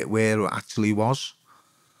where it actually was.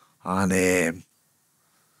 And I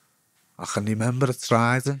can remember I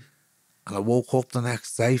tried it, and I woke up the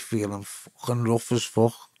next day feeling fucking rough as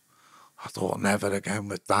fuck. I thought never again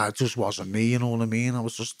with that. It just wasn't me, you know what I mean? I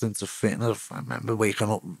was just into fitness. I remember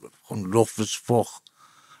waking up fucking rough as fuck.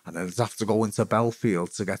 And then I'd have to go into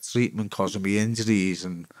Belfield to get treatment because of my injuries.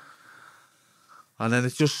 And then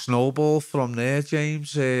it just snowballed from there,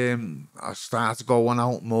 James. I started going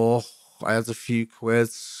out more. I had a few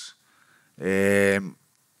quids.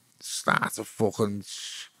 Started fucking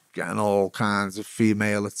getting all kinds of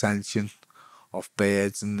female attention off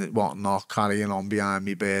birds and whatnot, carrying on behind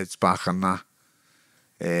me birds back and that.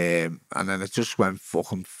 And then it just went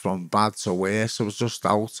fucking from bad to worse. I was just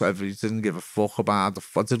out. Didn't give a fuck about it.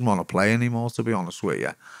 I didn't want to play anymore, to be honest with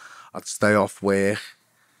you. I'd stay off work.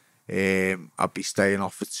 I'd be staying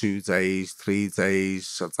off for 2 days, 3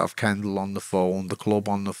 days. I'd have Kendall on the phone, the club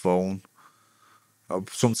on the phone.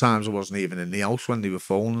 Sometimes I wasn't even in the house when they were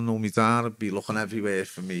phoning. My dad would be looking everywhere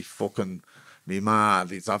for me, fucking me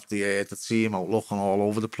mad. He'd have the team out looking all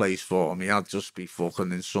over the place for me. I'd just be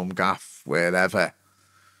fucking in some gaff, wherever.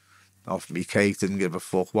 Off me cake, didn't give a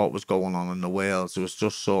fuck what was going on in the world. It was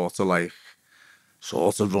just sort of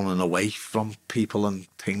running away from people and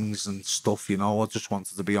things and stuff, you know. I just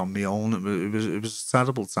wanted to be on my own. It was a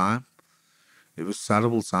terrible time. It was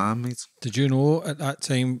terrible time, mate. Did you know at that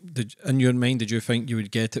time, in your mind, did you think you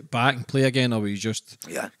would get it back and play again, or were you just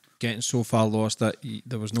getting so far lost that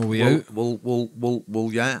there was no way out? Well,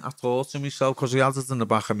 yeah, I thought to myself, because he had it in the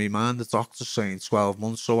back of my mind, the doctor's saying 12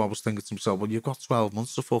 months, so I was thinking to myself, well, you've got 12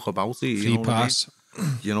 months to fuck about it, you Free know pass. what I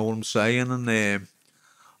mean? You know what I'm saying?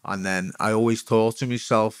 And then I always thought to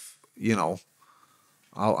myself, you know,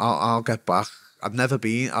 I'll get back. I've never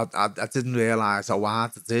been, I didn't realise how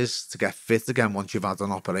hard it is to get fit again once you've had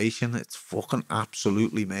an operation. It's fucking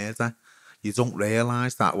absolutely murder. You don't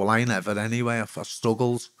realise that. Well, I never anyway. I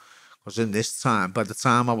struggled. Because in this time, by the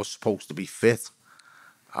time I was supposed to be fit,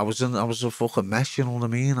 I was a fucking mess, you know what I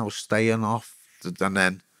mean? I was staying off. And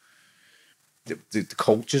then the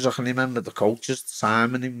coaches, I can remember the coaches,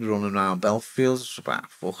 Simon, he was running around Belfield, about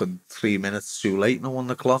fucking 3 minutes too late, no 1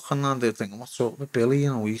 o'clock, and then they're thinking, what's up with Billy?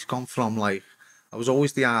 You know, he's gone from like, I was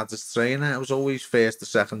always the hardest trainer, I was always first or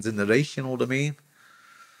second in the race, you know what I mean?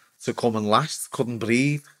 To come and last, couldn't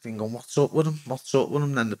breathe, thinking, what's up with him? What's up with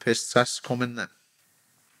him? Then the piss tests come in then.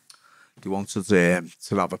 They wanted to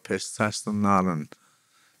have a piss test and that, and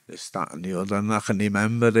this, that, and the other. And I can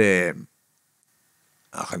remember it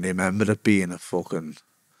being a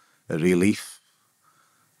relief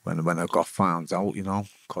when I got found out, you know,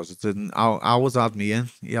 because it didn't. Howard had me in.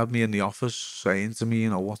 He had me in the office saying to me, you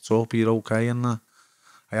know, what's up? You're okay? And I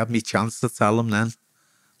had my chance to tell him then,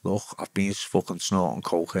 look, I've been fucking snorting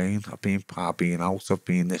cocaine. I've been out. I've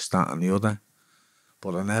been this, that, and the other.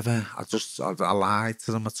 But I lied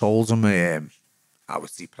to them. I told them I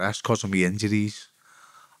was depressed because of my injuries.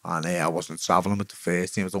 And I wasn't travelling with the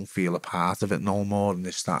first team. I don't feel a part of it no more, and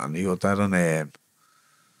this, that, and the other. And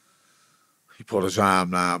he put his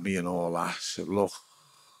arm around me and all that. Said, look,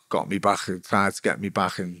 got me back, tried to get me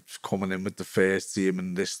back and coming in with the first team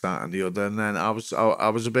and this, that, and the other. And then I was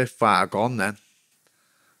a bit far gone then.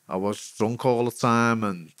 I was drunk all the time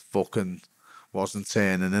and fucking wasn't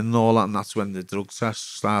turning in and all that, and that's when the drug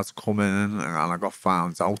tests started coming in, and I got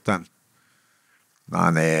found out then.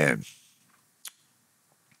 And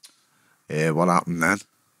what happened then?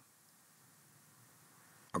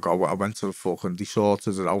 I went to the fucking, they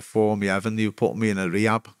sorted it out for me, Evan. They put me in a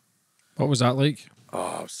rehab. What was that like?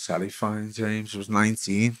 Oh, it was terrifying, James. I was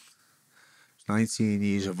 19. 19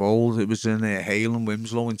 years of old. It was in Hale and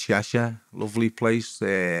Wimslow in Cheshire. Lovely place.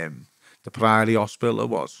 The Priory Hospital it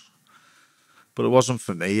was. But it wasn't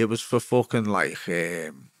for me. It was for fucking like,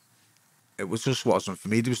 it just wasn't for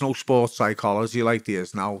me. There was no sports psychology like there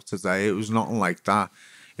is now today. It was nothing like that.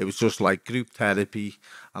 It was just like group therapy.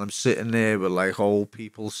 And I'm sitting there with like old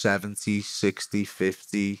people, 70, 60,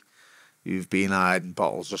 50, who've been hiding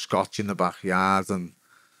bottles of scotch in the backyard and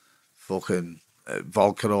fucking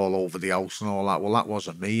vodka all over the house and all that. Well, that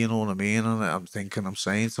wasn't me, you know what I mean? And I'm saying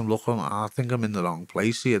to them, look, I think I'm in the wrong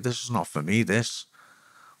place here. This is not for me, this.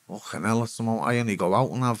 Fucking hell, I only go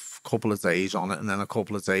out and have a couple of days on it and then a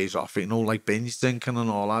couple of days off it, you know, like binge drinking and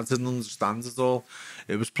all that. I didn't understand it all.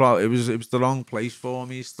 It was the wrong place for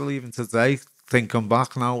me. Still even today, thinking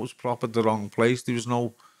back now, it was proper the wrong place. There was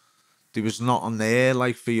nothing there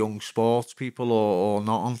like for young sports people or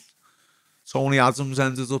nothing. Tony Adams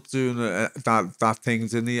ended up doing that thing,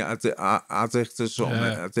 didn't he? Addict or something.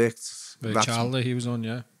 Yeah. Addict. Charlie, he was on,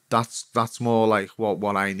 yeah. That's more like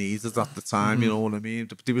what I needed at the time, you know what I mean?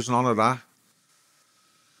 There was none of that.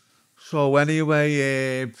 So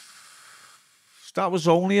anyway, that was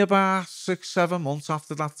only about 6-7 months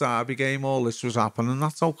after that derby game, all this was happening.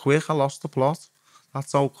 That's how quick I lost the plot.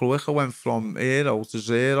 That's how quick I went from hero to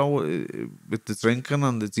zero with the drinking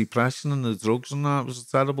and the depression and the drugs and that. It was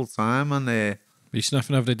a terrible time. And were you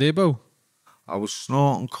sniffing every day, Bill? I was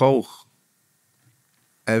snorting coke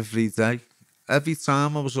every day. Every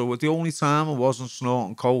time the only time I wasn't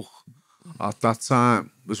snorting coke at that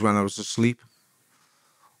time was when I was asleep.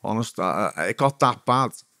 Honest, it got that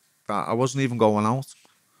bad that I wasn't even going out.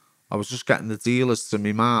 I was just getting the dealers to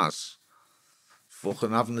me Mars.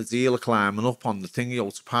 Fucking having the dealer climbing up on the thingy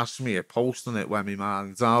to pass me, posting it when my ma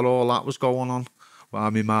and dad, all that was going on.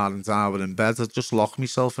 While my ma and dad were in bed, I just locked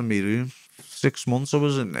myself in my room. 6 months I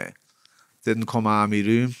was in there. Didn't come out of my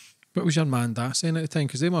room. What was your man and dad saying at the time?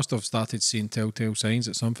 Because they must have started seeing telltale signs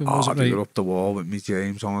that something wasn't right. They were up the wall with me,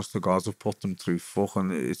 James. Honest to God, I've put them through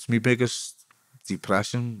fucking... It's my biggest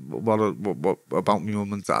depression. What about my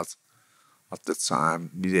mum and dad at the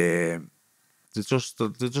time? They're just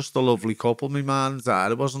a lovely couple, my man and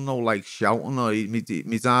dad. It wasn't no like shouting or...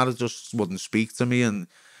 My dad just wouldn't speak to me and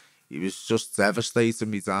he was just devastated,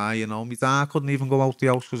 my dad, you know. My dad couldn't even go out the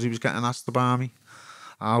house because he was getting asked about me.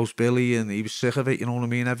 How's Billy? And he was sick of it, you know what I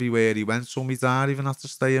mean? Everywhere he went, so my dad even had to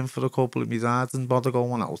stay in for a couple of... My dad didn't bother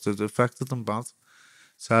going out. It affected him bad.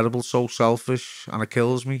 Terrible, so selfish, and it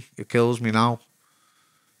kills me. It kills me now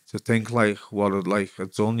to think like what it like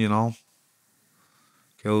I've done, you know.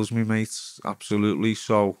 Kills me, mate. Absolutely.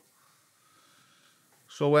 So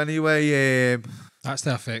anyway, That's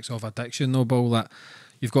the effects of addiction, though, Bill. That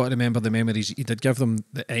you've got to remember the memories he did give them.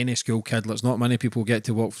 That any school kid, there's not many people get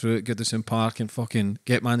to walk through at Goodison Park and fucking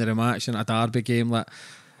get man of the match in a derby game.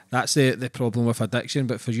 That's the problem with addiction.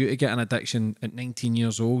 But for you to get an addiction at 19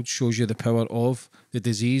 years old shows you the power of the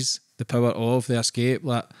disease, the power of the escape.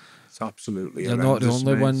 It's absolutely you're not the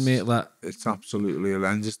only one, mate. It's absolutely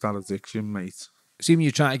horrendous, that addiction, mate. See, when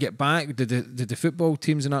you try to get back, did the football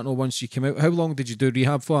teams and that know once you came out? How long did you do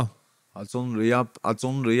rehab for? I'd done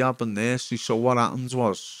rehab and nursery. So what happens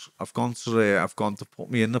was I've gone to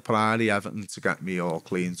put me in the Priory Everton to get me all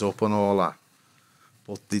cleaned up and all that.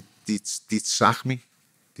 But they'd sack me.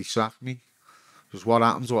 They sacked me. Because what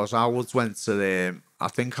happens was Howard went to I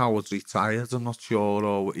think Howard retired, I'm not sure,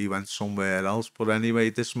 or he went somewhere else. But anyway,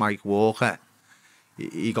 this Mike Walker,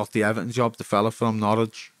 he got the Everton job, the fella from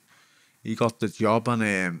Norwich. He got the job,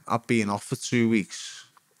 and I'd been off for 2 weeks.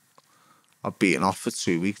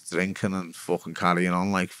 Drinking and fucking carrying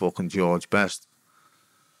on like fucking George Best.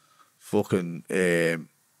 Fucking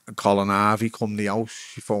Colin Harvey come the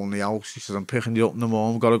house. He phoned the house. He said, I'm picking you up in the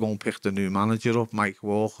morning. We've got to go and pick the new manager up, Mike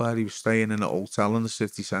Walker. He was staying in a hotel in the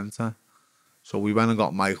city centre. So we went and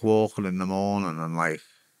got Mike Walker in the morning, and like,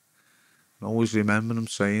 I always remember him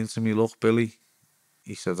saying to me, look, Billy,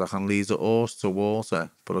 he said, I can lead a horse to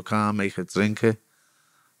water, but I can't make it drink it.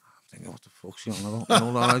 I'm thinking, what the fuck's he on about?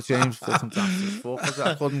 You know that, James? Fucking daft as fuck.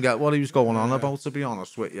 I couldn't get what he was going on about, to be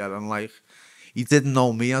honest with you. And like, he didn't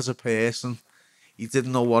know me as a person. He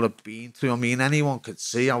didn't know what I'd been through. I mean, anyone could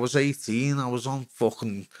see. I was 18. I was on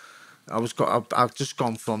fucking... I've just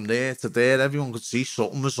gone from there to there. Everyone could see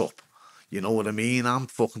something was up. You know what I mean? I'm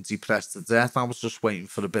fucking depressed to death. I was just waiting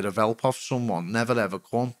for a bit of help off someone. Never ever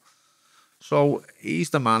come. So he's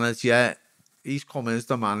the manager. He's come in as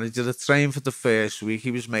the manager. I trained for the first week.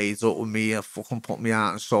 He was made up with me. I fucking put my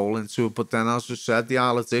heart and soul into it. But then, as I said, the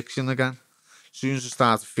whole addiction again. As soon as I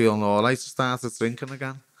started feeling all right, I started drinking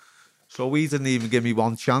again. So he didn't even give me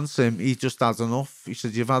one chance. He just had enough. He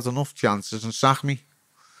said, you've had enough chances, and sack me.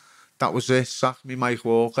 That was it. Sack me, Mike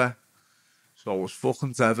Walker. So I was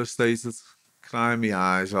fucking devastated. Crying my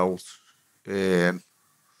eyes out.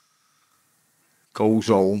 Goes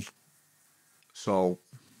home. So,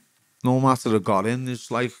 no matter I got in,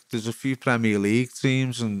 there's a few Premier League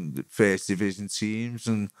teams and First Division teams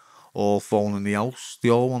and all phoning the house. They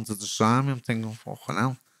all wanted to sign me. I'm thinking, fucking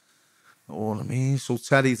hell. You know what I mean? So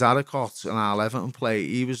Terry Darracott, an Everton player,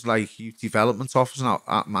 he was like youth development officer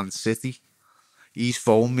at Man City. He's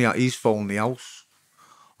phoned the house.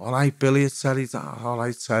 All right, Billy, it's Terry. All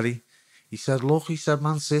right, Terry. He said, look,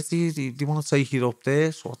 Man City, do you want to take you up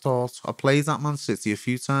there? So I thought, I played at Man City a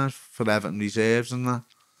few times for Everton reserves and that.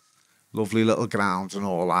 Lovely little grounds and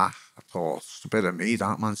all that. I thought, it's a bit of me,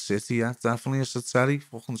 that Man City, yeah, definitely. I said, Terry,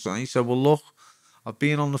 fucking son. He said, well, look, I've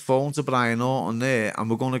been on the phone to Brian Norton there, and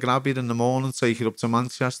we're going to grab you in the morning, take you up to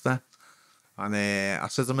Manchester. And I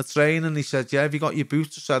said, I'm a training. He said, yeah, have you got your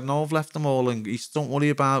boots? I said, no, I've left them all. And he said, don't worry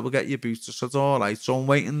about it, we'll get your boots. I said, all right. So I'm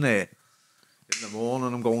waiting there. In the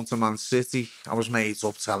morning, I'm going to Man City. I was made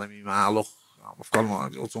up telling me, man, look, I've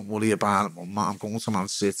got, don't worry about it, Mum. I'm going to Man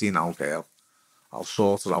City now, girl. I'll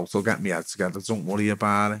sort it out. I'll get my head together. Don't worry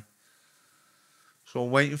about it. So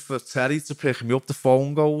I'm waiting for Terry to pick me up. The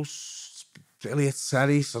phone goes, Billy, it's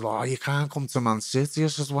Terry. He said, oh, you can't come to Man City. I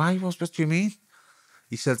said, why? What do you mean?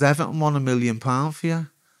 He said, Everton won £1 million for you.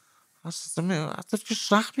 I said, they've just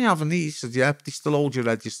sacked me, haven't they? He said, yeah, they still hold your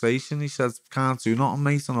registration. He said, can't do nothing,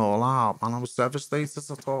 mate, and all that. Man, I was devastated.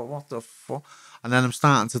 I thought, what the fuck? And then I'm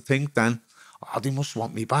starting to think then, oh, they must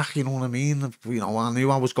want me back, you know what I mean? You know, I knew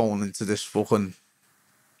I was going into this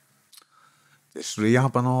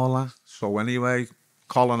rehab and all that. So anyway,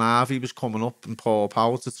 Colin Harvey was coming up and Paul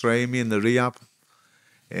Power to train me in the rehab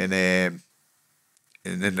in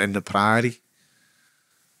the Priory.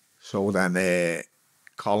 So then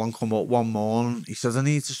Colin come up one morning. He said, I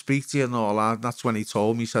need to speak to you and all that. That's when he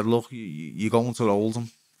told me, he said, look, you're going to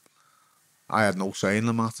Oldham. I had no say in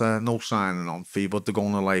the matter, no signing on fee, but they're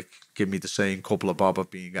going to like give me the same couple of bob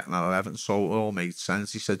I've been getting at Everton. So it all made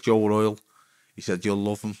sense. He said, Joe Royal, he said, you'll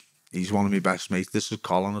love him. He's one of my best mates. This is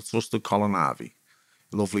Colin. I trusted Colin Harvey.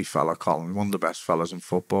 Lovely fella, Colin. One of the best fellas in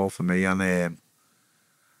football for me. And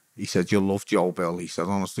he said, you'll love Joe, Bill. He said,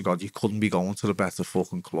 honest to God, you couldn't be going to the better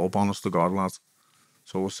fucking club, honest to God, lad.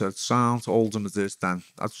 So I said, sound, Oldham as this then.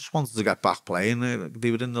 I just wanted to get back playing.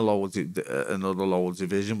 They were in the another lower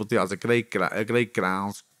division, but they had a great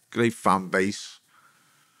ground, great fan base.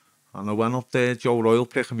 And I went up there, Joe Royal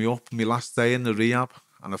picking me up my last day in the rehab,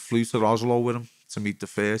 and I flew to Oslo with him to meet the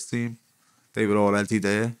first team. They were already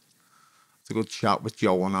there. It's a good chat with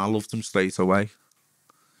Joe, and I loved him straight away.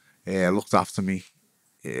 Looked after me.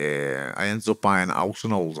 I ended up buying a house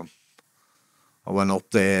in Oldham. I went up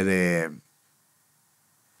there,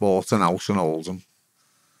 bought an house in Oldham.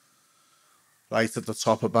 Right at the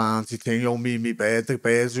top of Barnsley thing, me and my bird, the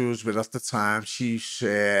bird who was with at the time, she's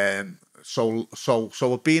so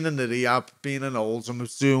I've been in the rehab, been in Oldham, I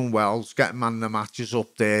was doing well, was getting man the matches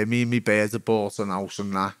up there. Me and my bird had bought an house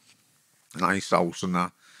and that, nice house and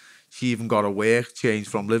that. She even got a work change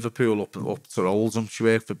from Liverpool up to Oldham. She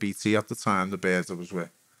worked for BT at the time, the bird I was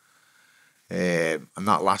with. And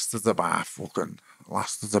that lasted about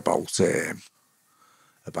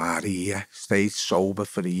a year. Stayed sober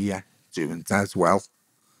for a year, doing dead well.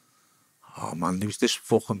 Oh man, there was this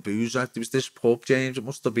fucking boozer. There was this pub, James. It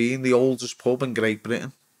must have been the oldest pub in Great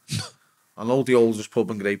Britain. I know the oldest pub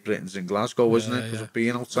in Great Britain's in Glasgow, isn't it? Because I've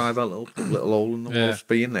been outside that little hole in the wall,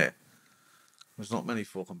 being there. There's not many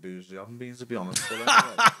fucking boozers you haven't been, to be honest. But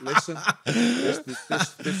anyway, listen,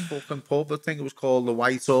 this fucking pub, I think it was called the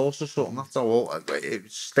White Horse or something. That's how old it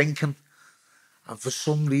was, stinking. And for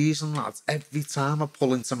some reason, lads, every time I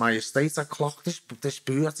pull into my estate, I clock this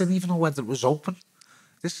booze. I didn't even know whether it was open.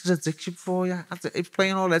 This is addiction for you. It's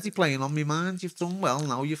playing on my mind. You've done well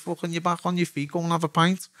now. You're back on your feet. Go and have a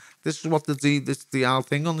pint. This is what the old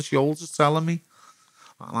thing on the shoulders telling me.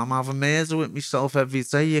 And I'm having murder with myself every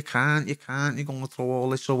day. You can't. You're going to throw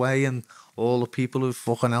all this away. And all the people who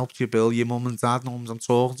fucking helped you build your mum and dad. I'm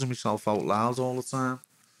talking to myself out loud all the time.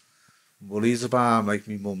 Worries about like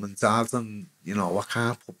my mum and dad, and I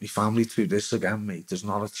can't put my family through this again, mate. There's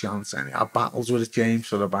not a chance. I had battles with it, James,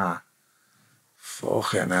 for about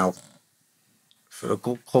fucking hell, for a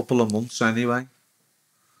good couple of months anyway.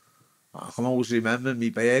 I can always remember me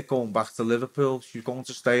bear going back to Liverpool. She was going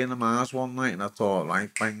to stay in the Mars one night, and I thought, right,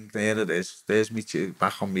 bang, there it is. There's me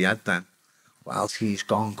back on my head then. Well, she's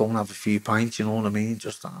gone, go and have a few pints, you know what I mean?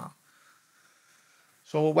 Just that.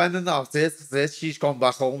 So I went in after this, she's gone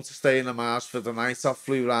back home to stay in the Mars for the night. I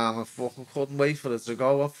flew round and fucking couldn't wait for it to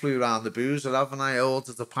go. I flew round the boozer, haven't I?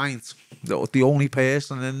 Ordered a pint. The only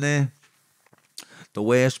person in there. The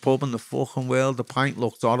worst pub in the fucking world. The pint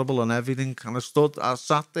looked horrible and everything. And I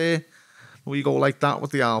sat there. We go like that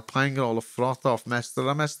with the Alpine, get all the froth off. I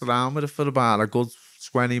messed around with it for about a good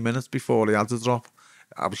 20 minutes before he had to drop.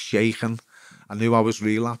 I was shaking. I knew I was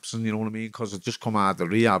relapsing, you know what I mean? Because I'd just come out of the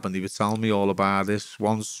rehab and he was telling me all about this.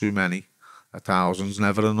 One's too many, 1,000's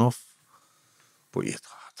never enough. But I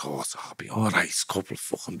thought, I'll be all right. Couple of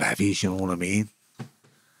fucking bevies, you know what I mean?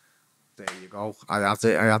 There you go. I had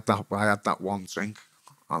that one drink.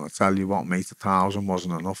 And I tell you what, mate, 1,000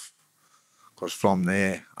 wasn't enough. Because from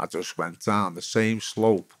there, I just went down the same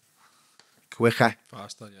slope. Quicker.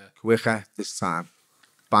 Faster, yeah. Quicker this time.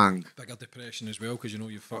 Bang. Bigger depression as well, because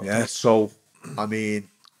you're fucked up. So, I mean,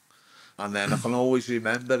 and then I can always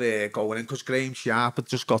remember going in, because Graham Sharp had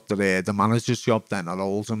just got the manager's job then at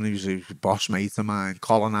Oldham, and he was a boss mate of mine.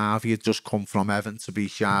 Colin Harvey had just come from Everton to be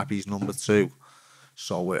Sharpie's number 2.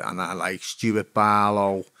 So, and I like Stuart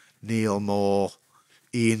Barlow, Neil Moore,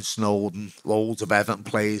 Ian Snowden, loads of Everton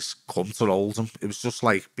players come to Oldham. It was just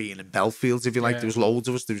like being in Belfield, if you like. There was loads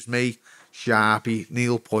of us. There was me, Sharpie,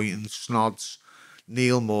 Neil Poynton, Snods,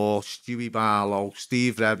 Neil Moore, Stewie Barlow,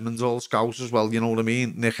 Steve Redmond, all scouts as well, you know what I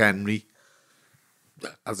mean? Nick Henry.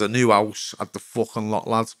 As a new house at the fucking lot,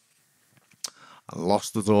 lads. I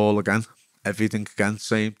lost it all again. Everything again,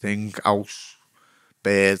 same thing. House,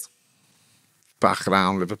 bed, back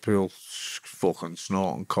around Liverpool, fucking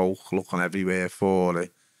snorting coke, looking everywhere for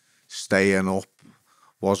it. Staying up,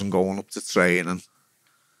 wasn't going up to training.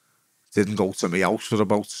 Didn't go to my house for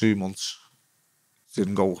about 2 months.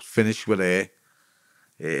 Didn't go finish with her.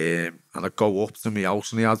 And I'd go up to my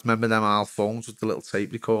house, and remember them old phones with the little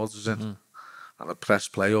tape recorders in? And I'd press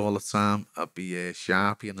play all the time. I'd be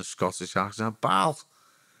Sharpie in the Scottish accent. Pal,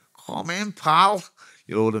 come in, pal.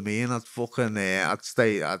 You know what I mean? I'd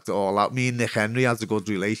stay, me and Nick Henry had a good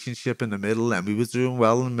relationship in the middle, and we were doing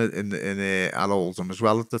well at Oldham as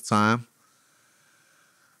well at the time.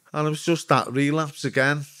 And it was just that relapse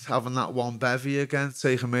again, having that one bevy again,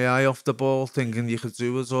 taking my eye off the ball, thinking you could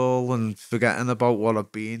do it all and forgetting about what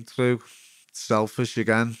I've been through. Selfish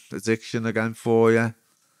again, addiction again for you.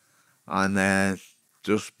 And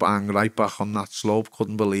just bang right back on that slope.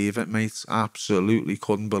 Couldn't believe it, mate. Absolutely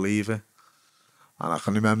couldn't believe it. And I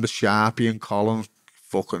can remember Sharpie and Colin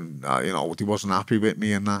fucking, he wasn't happy with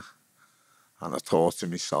me and that. And I thought to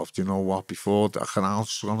myself, do you know what, before,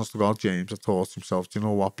 honest to God, James, I thought to myself, do you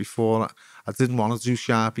know what, before, I didn't want to do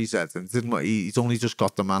Sharpie's head, and he's only just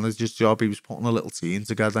got the manager's job, he was putting a little team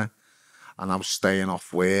together, and I was staying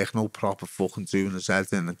off work, no proper fucking doing his head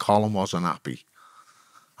in, and Colin wasn't happy.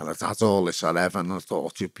 And I'd had all this at Everton, and I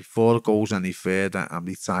thought, before it goes any further, I'm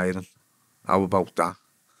retiring. How about that?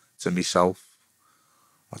 To myself.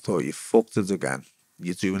 I thought, you fucked it again.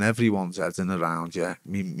 You're doing everyone's head in around you,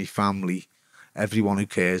 me family, everyone who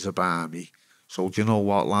cares about me. So do you know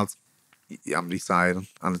what, lad? I'm retiring.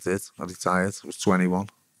 And I did. I retired. I was 21.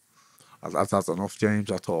 I'd had enough, James.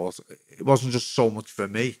 I thought it wasn't just so much for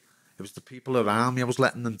me. It was the people around me. I was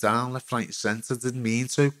letting them down left, right and centre. Didn't mean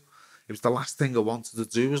to. It was the last thing I wanted to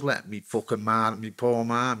do was let me fucking me poor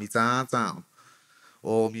man, me dad down.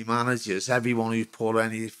 All me managers, everyone who put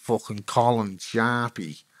any fucking Colin,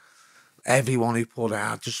 Sharpie, everyone who put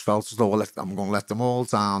out, I just felt as though I'm going to let them all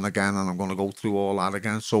down again and I'm going to go through all that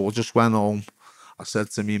again. So I just went home. I said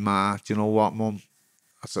to me ma, do you know what, Mum?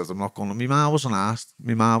 I said, I'm not going to. My ma wasn't asked.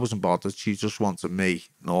 My ma wasn't bothered. She just wanted me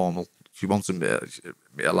normal. She wanted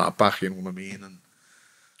me a lad back, you know what I mean? And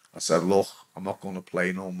I said, look, I'm not going to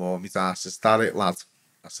play no more. My dad says, that it, lad?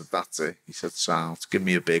 I said, that's it. He said, sound, give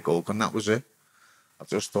me a big hug. And that was it. I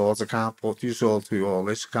just thought, I can't put you all through all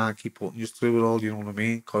this. I can't keep putting you through it all, you know what I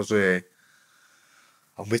mean? Because and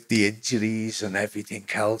with the injuries and everything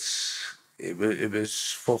else, it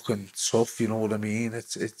was fucking tough, you know what I mean?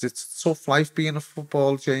 It's a tough life being a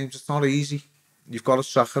footballer, James. It's not easy. You've got to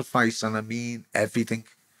sacrifice, and I mean everything,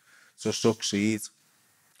 to succeed.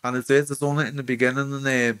 And I did. I done it in the beginning,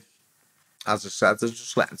 and as I said, I was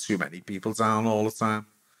just letting too many people down all the time.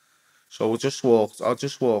 So I just walked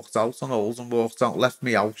out on Old and walked out, left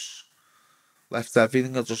my house, left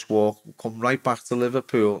everything. I just come right back to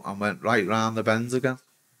Liverpool and went right round the bend again.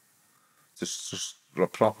 Just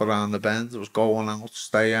proper round the bend. I was going out,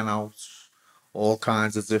 staying out, all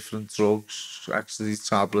kinds of different drugs, ecstasy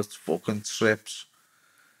tablets, fucking trips,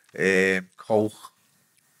 coke,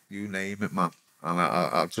 you name it, man. And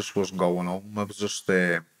I just wasn't going home. I was just,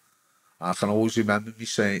 I can always remember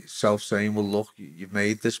myself saying, well, look, you've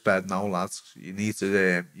made this bed now, lads. You need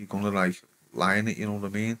to, you're going to like lie in it, you know what I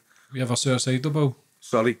mean? Were you ever suicidal, Bill?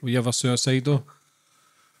 Sorry? Were you ever suicidal?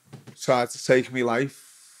 Tried to take my life.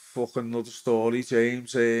 Fucking another story,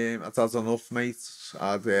 James. I'd had enough, mate.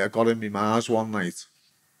 I got in my Mars one night.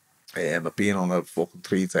 I'd been on a fucking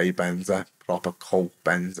 3-day bender, proper coke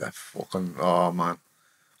bender. Fucking, oh man,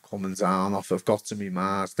 coming down off. I've got to me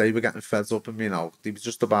Mars. They were getting fed up of me now. They were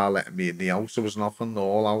just about letting me in the house. There was nothing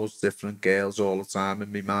all hours, different girls all the time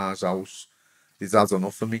in my Mars house. They'd had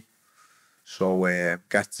enough of me. So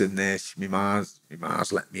gets in there, my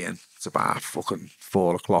Mars let me in. It's about fucking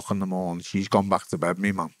 4 o'clock in the morning. She's gone back to bed,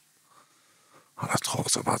 me man. And I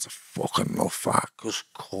thought I've had a fucking enough. I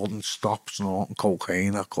just couldn't stop snorting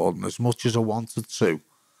cocaine. I couldn't, as much as I wanted to.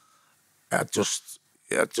 I just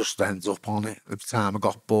ended up on it. Every time I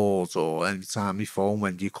got bored or any time my phone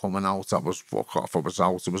went, you coming out, I was fuck off. I was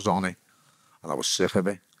out, I was on it. And I was sick of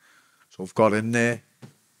it. So I've got in there.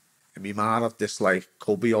 And my ma had this like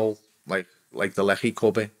cubby hole, like the Lecky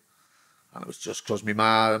cubby. And it was just because my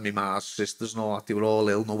ma and my ma's sisters and all that, they were all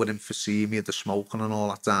ill, no one emphysema, the smoking and all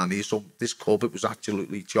that down here. So this cupboard was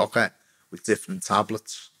absolutely chocker with different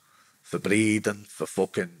tablets for breathing, for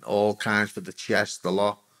fucking all kinds, for the chest, the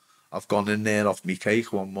lot. I've gone in there off me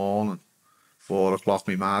cake one morning, 4 o'clock,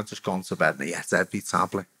 my ma just gone to bed and he ate every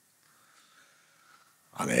tablet.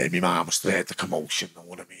 And my mum was there, the commotion, you know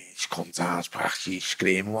what I mean? She comes down, she's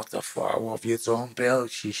screaming, what the fuck, what have you done, Bill?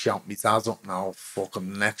 She shot me dad up now,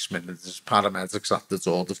 fucking next minute, there's paramedics at the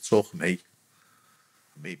door, they've took me.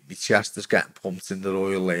 My chest is getting pumped in the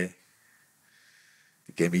Royal Air.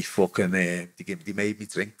 They gave me fucking, they made me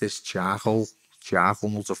drink this charcoal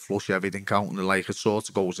to flush everything out, and like it sort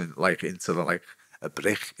of goes in, like into the, like a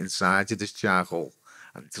brick inside of this charcoal,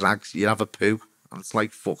 and it drags, you have a poo, and it's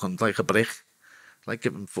like fucking, like a brick. Like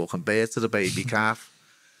giving fucking birth to the baby calf.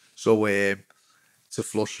 So to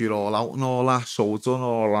flush you all out and all that. So we've done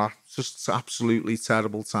all that. Just absolutely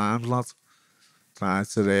terrible times, lad. Trying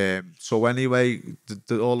to so anyway,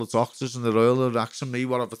 all the doctors in the Royal are asking me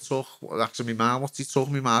what I've took. Asking me ma what he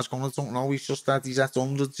took. Me ma's going, I don't know. He's just had, he's at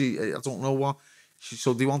 100. I don't know what.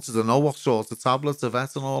 So they wanted to know what sort of tablets I've had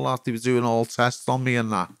and all that. They were doing all tests on me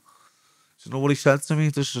and that. So you know what he said to me?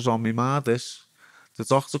 This is on me ma, this. The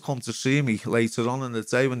doctor come to see me later on in the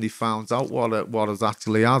day when they found out what it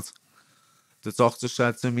actually had. The doctor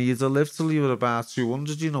said to me, you'd have lived till you were about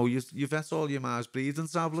 200, you know, you've ate all your ma's breathing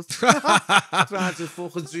tablets. Trying to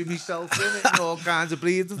fucking do myself in it and all kinds of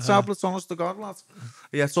breathing tablets, honest to God, lad.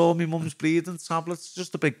 I ate all my mum's breathing tablets,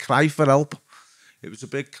 just a big cry for help. It was a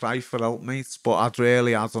big cry for help, mate. But I'd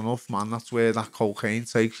really had enough, man. That's where that cocaine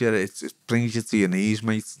takes you. It brings you to your knees,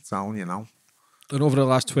 mate. I'm telling you now. And over the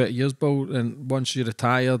last 20 years, Bill, and once you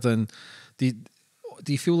retired, and do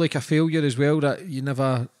you feel like a failure as well that you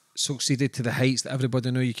never succeeded to the heights that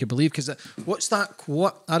everybody knew you could believe? Because what's that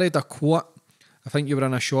quote? I read a quote. I think you were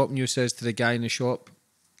in a shop and you says to the guy in the shop,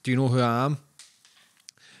 "Do you know who I am?"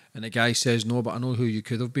 And the guy says, "No, but I know who you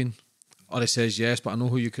could have been." Or he says, "Yes, but I know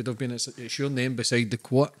who you could have been." It's your name beside the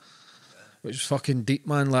quote, which is fucking deep,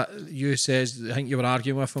 man. Like you says, I think you were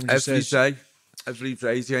arguing with him. Every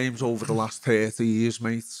day, James, over the last 30 years,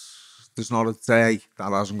 mate, there's not a day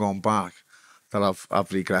that hasn't gone back that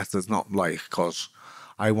I've regretted. Not like, because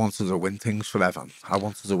I wanted to win things for Everton. I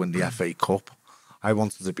wanted to win the FA Cup. I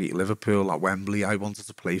wanted to beat Liverpool at Wembley. I wanted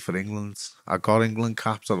to play for England. I got England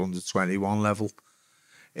caps at under 21 level.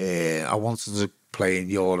 I wanted to play in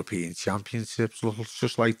European Championships,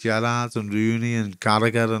 just like Gerrard and Rooney and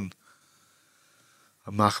Gallagher and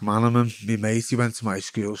McManaman. My mate, he went to my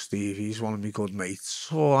school, Steve. He's one of my good mates.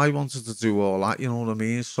 So I wanted to do all that, you know what I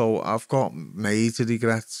mean? So I've got major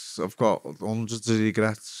regrets. I've got hundreds of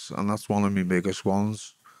regrets, and that's one of my biggest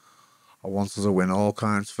ones. I wanted to win all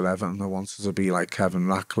kinds for Everton. I wanted to be like Kevin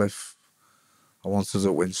Ratcliffe. I wanted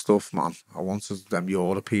to win stuff, man. I wanted them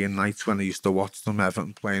European nights when I used to watch them,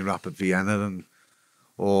 Everton playing Rapid Vienna and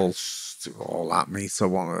all that, mate. I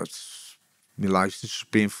wanted... My life's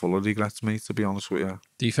just been full of regrets, mate, to be honest with you.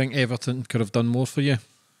 Do you think Everton could have done more for you?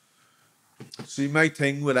 See, my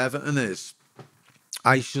thing with Everton is,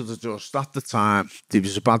 I should have just, at the time, there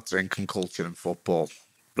was a bad drinking culture in football,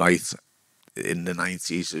 right? In the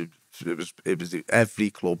 90s, it was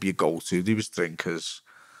every club you go to, there was drinkers,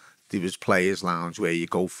 there was players' lounge where you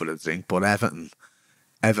go for a drink, but Everton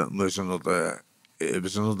was another, it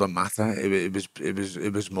was another matter.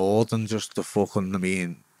 It was more than just the fucking, I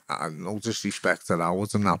mean, no disrespect to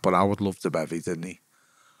Howard and that, but Howard loved the bevy, didn't he?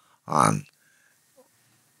 And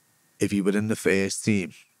if you were in the first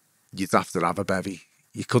team, you'd have to have a bevy.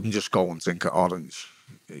 You couldn't just go and drink an orange.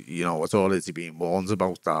 You know, it's already been warned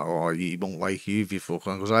about that, or he won't like you if you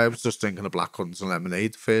fucking... Because I was just drinking a black currants and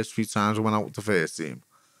lemonade the first few times I went out with the first team.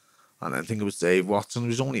 And I think it was Dave Watson, who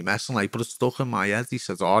was only messing, like, but it stuck in my head. He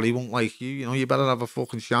said, "Oh, he won't like you. You know, you better have a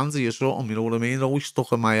fucking shandy or something." You know what I mean? It always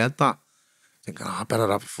stuck in my head, that. Thinking, "Oh, I better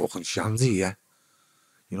have a fucking shandy, yeah."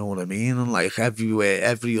 You know what I mean? And like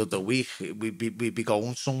every other week, we'd be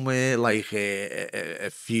going somewhere, like a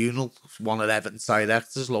funeral, one of Everton's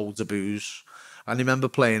directors, loads of booze. And I remember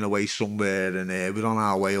playing away somewhere, and we were on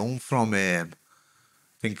our way home from, I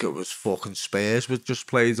think it was fucking Spurs, we'd just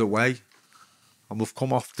played away. And we've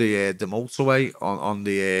come off the motorway on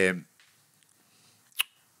the,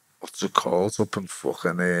 what's it called, up in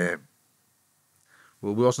fucking...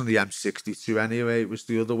 Well, we wasn't the M62 anyway, it was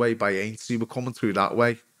the other way by Aintree. We're coming through that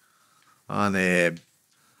way. And I'm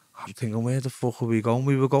thinking, where the fuck are we going?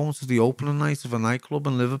 We were going to the opening night of a nightclub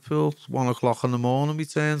in Liverpool, 1 o'clock in the morning. We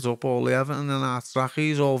turns up, all the Everton and our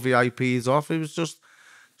trackies, all VIPs off. It was just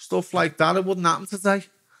stuff like that. It wouldn't happen today.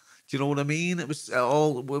 Do you know what I mean? It was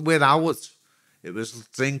all, with Howard, it was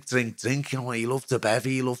drink, drink, drink. You know, he loved the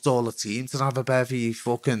bevy, he loved all the team to have a bevy. He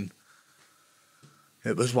fucking...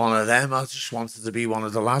 It was one of them. I just wanted to be one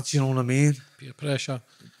of the lads, you know what I mean? Peer pressure.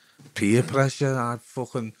 Peer pressure. I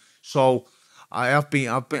fucking... So,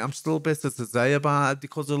 I'm still bitter today about it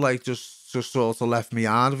because of, like, just sort of left me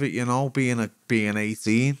out of it, you know, being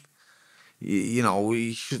 18. You know,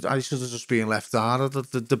 I should have just been left out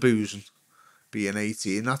of the boozing, being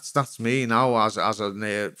 18. That's me now as a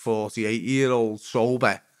 48-year-old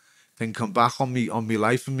sober, thinking back on me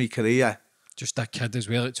life and my career. Just a kid as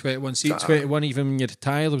well at 21. See, at 21, even when you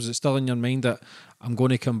retired, was it still in your mind that I'm going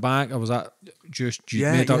to come back? Or was that just you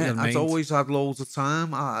made up your mind? I'd always had loads of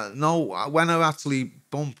time. When I actually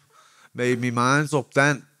made my mind up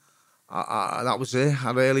then, that was it.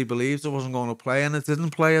 I really believed I wasn't going to play, and I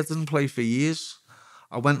didn't play. I didn't play for years.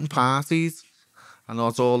 I went and partied, and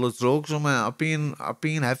got all the drugs. I've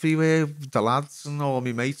been everywhere. The lads and all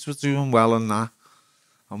my mates were doing well and that.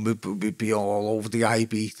 And we'd be all over the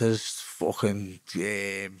Ibizas, fucking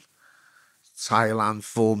Thailand,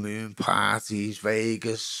 full moon parties,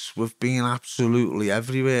 Vegas. We've been absolutely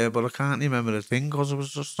everywhere, but I can't remember a thing because I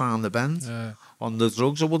was just on the bend. On the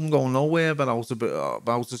drugs, I wouldn't go nowhere about a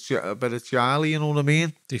bit of Charlie, you know what I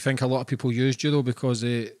mean? Do you think a lot of people used you though because of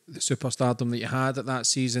the superstardom that you had at that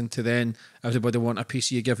season to then everybody want a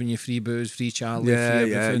piece of you, giving you free booze, free Charlie, free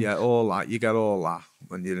everything? Yeah, all that. You get all that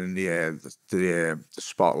when you're in the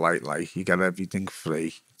spotlight, like you get everything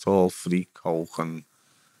free. It's all free coke and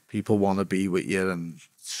people want to be with you and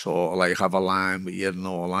sort of like have a line with you and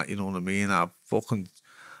all that, you know what I mean?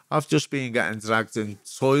 I've just been getting dragged in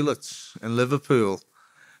toilets in Liverpool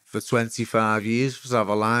for 25 years to have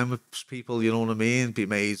a line with people, you know what I mean, be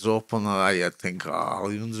made up, and I'd think, oh,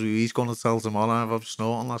 he's going to tell tomorrow I'm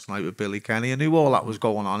snorting last night with Billy Kenny. I knew all that was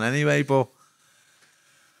going on anyway, but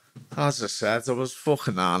as I said, I was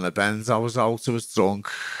fucking on the bends, I was out, I was drunk,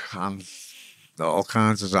 and all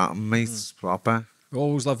kinds of that, mate, proper. We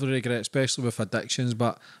always live with regret, especially with addictions,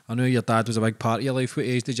 but I know your dad was a big part of your life. What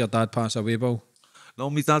age did your dad pass away, Bill? No,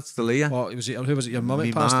 my dad's still here. What, who was it, your mum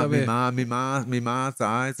that passed away? My ma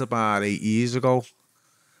died about 8 years ago.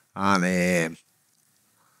 And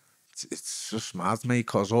it's just mad, mate,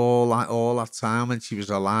 because all that time when she was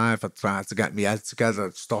alive, I tried to get my head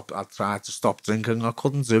together. I tried to stop drinking. I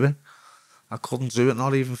couldn't do it.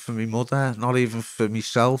 Not even for my mother, not even for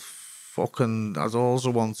myself. Fucking, all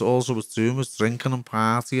I was doing was drinking and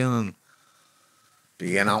partying and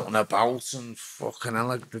being out and about and fucking hell,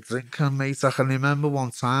 like the drinking, mate. I can remember one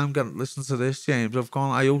time, listen to this, James.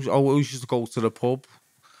 I always used to go to the pub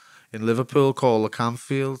in Liverpool called the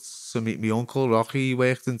Campfields to meet my uncle Rocky. He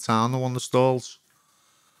worked in town on one of the stalls.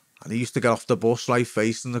 And he used to get off the bus right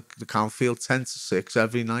facing the Campfield 10 to 6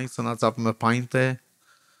 every night, and I'd have him a pint there.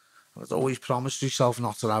 I'd always promised myself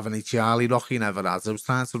not to have any Charlie. Rocky never had. I was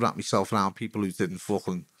trying to wrap myself around people who didn't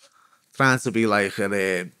fucking... Trying to be like...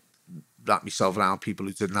 wrap myself around people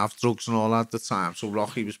who didn't have drugs and all that at the time. So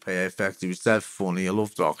Rocky was perfect. He was dead funny. I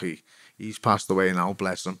loved Rocky. He's passed away now,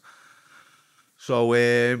 bless him. So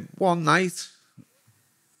one night,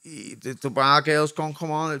 the bar girl's gone,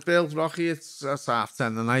 come on, it's Bill, Rocky, it's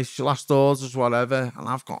 10:30 the night, last orders, whatever. And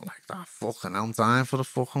I've got like that fucking, I'm dying for the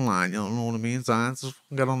fucking line, you know what I mean? Dying to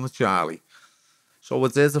fucking get on the Charlie. So I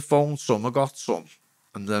did the phone some, I got some.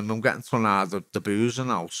 And then I'm getting to now the boozer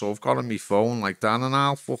now. So I've got on my phone like that, and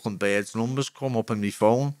now fucking Bird's numbers come up in my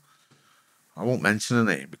phone. I won't mention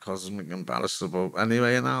the name because I'm embarrassed about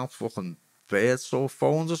anyway, and now fucking Bird, so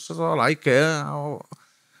phone just says, all right, yeah.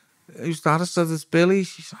 Who's that? I said, it's Billy.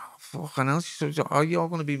 She said, oh, fucking hell. She said, oh, you're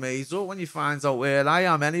going to be made up when you find out where I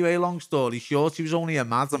am. Anyway, long story short, she was only a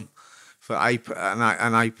madam for I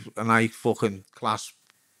fucking class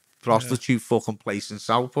prostitute fucking place in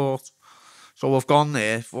Southport. So I've gone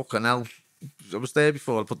there, fucking hell. I was there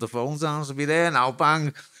before I put the phones down, so I'll be there now,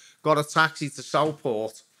 bang. Got a taxi to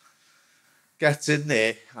Southport. Gets in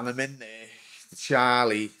there, and I'm in there.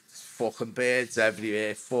 Charlie, fucking Birds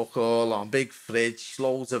everywhere, fuck all on, big fridge,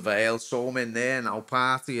 loads of ale, so I'm in there now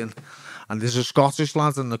partying. And there's a Scottish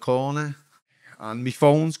lad in the corner, and my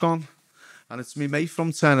phone's gone. And it's me mate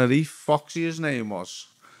from Tenerife, Foxy his name was.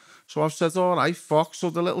 So I've said, all right, Fox, so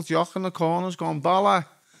the little jock in the corner's gone, Bala.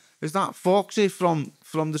 Is that Foxy from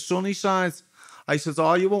the sunny side? I said,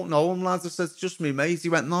 oh, you won't know him, lads. I said, just me mate. He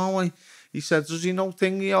went, no way. He said, does he know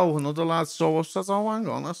Thingy? Oh, another lad. So I said, oh, hang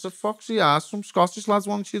on. I said, Foxy, some Scottish lads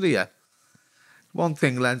want you here. One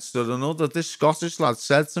thing led to another. This Scottish lad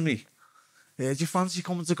said to me, do you fancy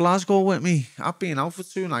coming to Glasgow with me? I've been out for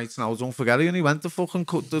 2 nights now, don't forget it. And he went to fucking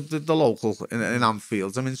the local in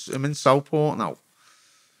Anfield. I'm in Southport now.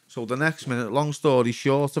 So the next minute, long story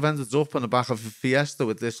short, I've ended up in the back of a Fiesta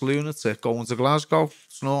with this lunatic going to Glasgow,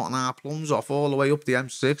 snorting our plums off all the way up the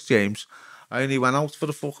M6, James. I only went out for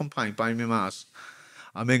the fucking pint by my mass.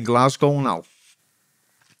 I'm in Glasgow now.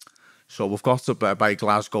 So we've got to by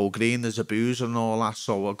Glasgow Green, there's a boozer and all that.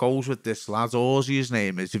 So I goes with this lad, Ozzy his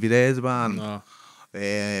name is. Have you heard about him? No.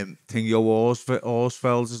 Thingo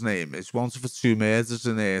Orsfeld's his name is. Wanted for 2 murders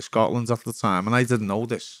in Scotland at the time, and I didn't know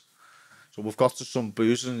this. So we've got to some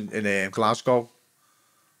booze in Glasgow.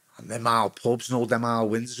 And them old pubs, them old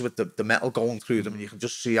windows with the metal going through them, and you can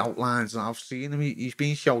just see outlines. And I've seen him, he's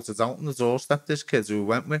been shouted out on the doorstep, this kid who we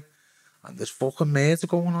went with. And there's fucking murder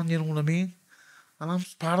going on, you know what I mean? And I'm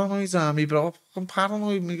paranoid, me bro. I'm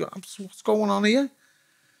paranoid. What's going on here?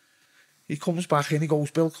 He comes back in, he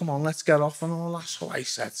goes, Bill, come on, let's get off and all that. So I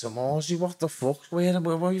said to Morsey, what the fuck? Where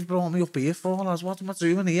you brought me up here for? I said, what am I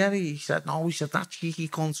doing here? He said, no, that cheeky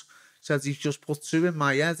cunt. Said he's just put 2 in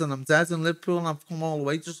my head and I'm dead in Liverpool and I've come all the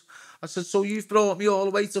way. I said, so you've brought me all the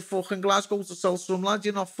way to fucking Glasgow to sell some lad,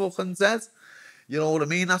 you're not fucking dead. You know what I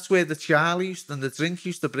mean? That's where the Charlie and the drink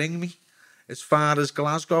used to bring me. As far as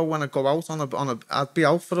Glasgow, when I go out I'd be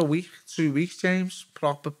out for a week, 2 weeks, James.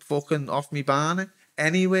 Proper fucking off me barney.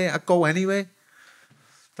 Anywhere, I'd go anywhere.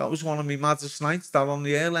 That was one of my maddest nights, that on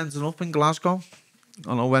the air, ending up in Glasgow.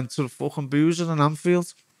 And I went to the fucking boozer in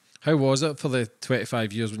Anfield. How was it for the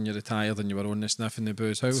 25 years when you retired and you were only sniffing the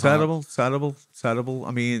booze? Terrible.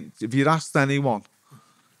 I mean, if you'd asked anyone,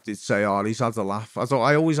 they'd say, oh, he's had a laugh.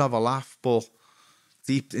 I always have a laugh, but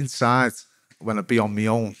deep inside, when I'd be on my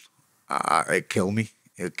own, it'd kill me.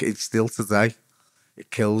 It's still today.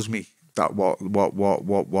 It kills me. that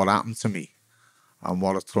what happened to me and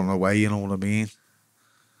what I thrown away, you know what I mean?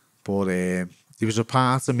 But there was a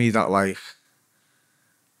part of me that like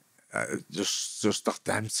just at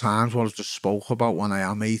them times what I just spoke about when I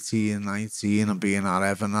am 18, 19 and being at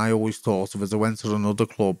Everton, I always thought if I went to another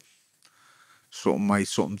club,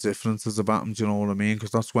 something different is about them, do you know what I mean?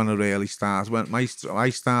 Because that's when I really started. I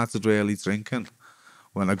started really drinking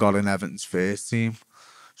when I got in Everton's first team.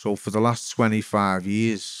 So for the last 25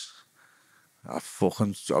 years, I've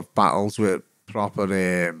battled with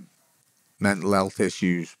proper mental health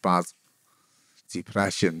issues, bad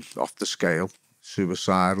depression off the scale,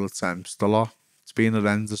 suicidal attempts, a lot. It's been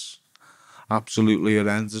horrendous, absolutely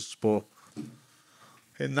horrendous. But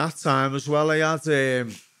in that time as well, I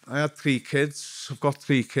had 3 kids. I've got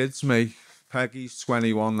 3 kids, mate. Peggy's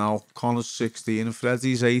 21 now, Connor's 16, and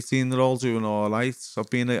Freddie's 18. They're all doing all right.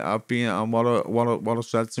 And what I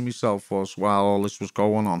said to myself was, while all this was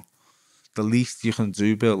going on, the least you can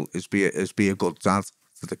do, Bill, is be a good dad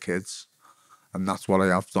to the kids. And that's what I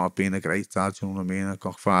have done. I've been a great dad, you know what I mean? I've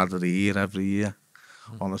got Father of the Year every year,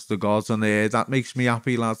 honest to God. And that makes me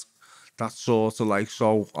happy, lad. That's sort of like,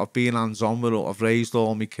 so I've been hands-on with it. I've raised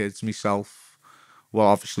all my kids myself. Well,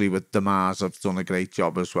 obviously with the Mars, I've done a great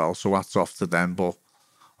job as well. So that's off to them. But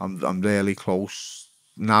I'm really close.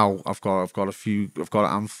 Now I've got a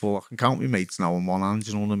handful. I can count my mates now on one hand,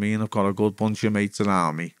 you know what I mean? I've got a good bunch of mates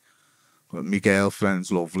around me. My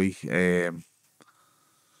girlfriend's lovely.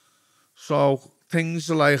 So things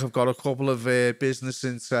are like I've got a couple of business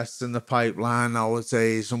interests in the pipeline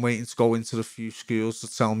nowadays. I'm waiting to go into a few schools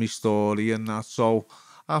to tell me story and that. So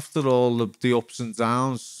after all the ups and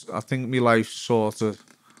downs, I think my life's sort of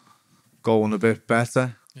going a bit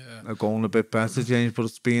better. Yeah. Going a bit better, James, but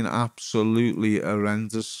it's been absolutely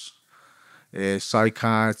horrendous.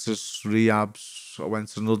 Psychiatrists, rehabs. I went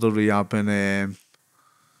to another rehab in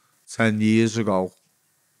 10 years ago.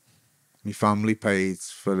 My family paid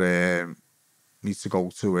for me to go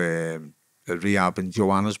to a rehab in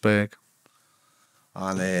Johannesburg.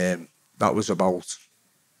 And that was about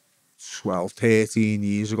 12, 13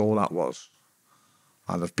 years ago, that was.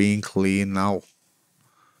 And I've been clean now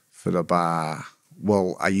for about...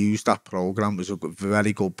 Well, I used that program. It was a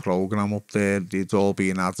very good program up there. They'd all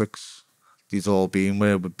been addicts. They'd all been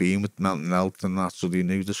where we'd been with mental health and that, so they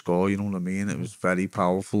knew the score, you know what I mean? It was very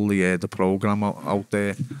powerful, the program out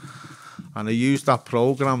there. And I used that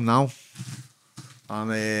program now.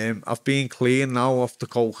 And I've been clean now off the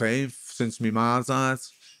cocaine since my ma died,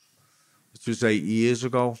 which was 8 years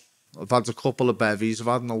ago. I've had a couple of bevies. I've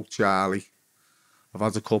had no Charlie. I've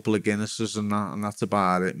had a couple of Guinnesses and that's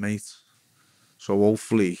about it, mate. So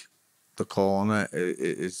hopefully the corner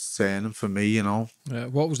is turning for me, you know.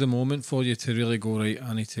 What was the moment for you to really go, right,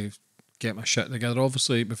 I need to get my shit together?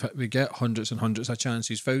 Obviously, we get hundreds and hundreds of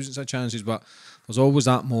chances, thousands of chances, but there's always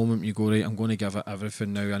that moment you go, right, I'm going to give it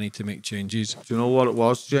everything now, I need to make changes. Do you know what it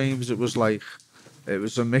was, James? It was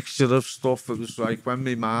a mixture of stuff. It was like when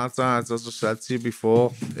my ma died, as I said to you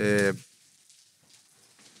before,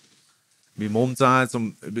 my mum died,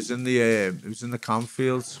 and it was in the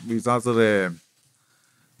campfields. We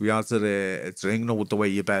had a drink, you know, the way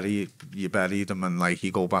you bury them, and like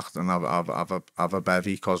you go back and have a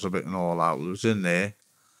bevy because of it and all that. It was in there.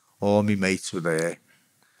 All my mates were there.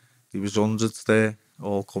 There was hundreds there,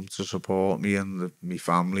 all come to support me and my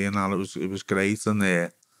family and that. It was great.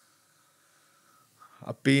 And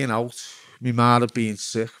I've been out. My ma had been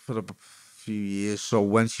sick for a few years, so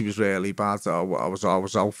when she was really bad, I was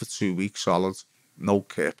out for 2 weeks solid. No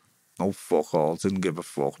kip, no fuck all. Didn't give a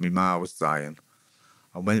fuck. My ma was dying.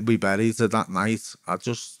 And when we buried her that night, I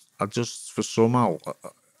just for somehow,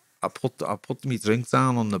 I put my drink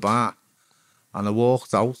down on the bar, and I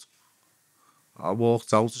walked out. I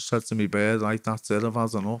said to my bird, right, that's it, I've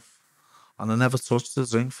had enough. And I never touched the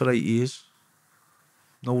drink for 8 years.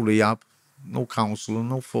 No rehab, no counselling,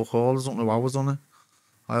 no fuck all. I don't know how I was on it.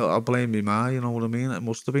 I blame me ma, you know what I mean? It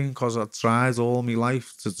must have been because I tried all my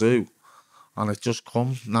life to do. And it just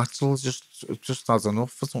come natural, it just had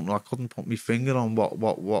enough. I don't know, I couldn't put my finger on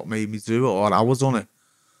what made me do it or I was on it.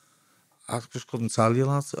 I just couldn't tell you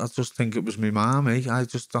that. I just think it was my ma, mate.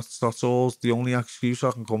 That's all. The only excuse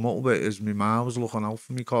I can come up with is my ma was looking out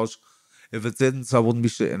for me, because if it didn't, I wouldn't be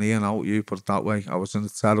sitting here now, you put it that way. I was in a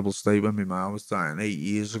terrible state when my ma was dying 8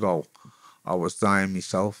 years ago. I was dying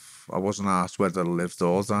myself. I wasn't asked whether I lived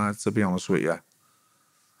or died, to be honest with you.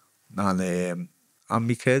 And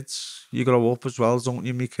my kids, you grow up as well, don't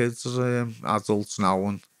you? My kids are adults now,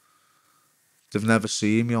 and they've never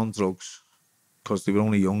seen me on drugs because they were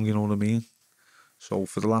only young, you know what I mean? So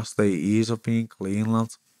for the last 8 years, I've been clean, lad.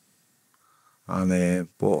 And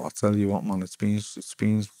but I tell you what, man, it's been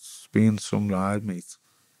been some ride, mate.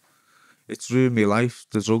 It's ruined my life.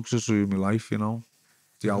 The drugs has ruined my life, you know.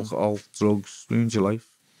 The alcohol, drugs, ruined your life.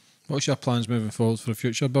 What's your plans moving forward for the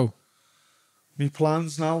future, Bill? My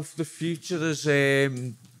plans now for the future is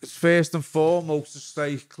it's first and foremost to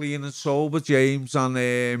stay clean and sober, James,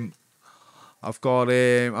 and I've got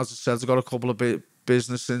as I said, I've got a couple of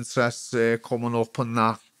business interests coming up and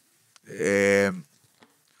that,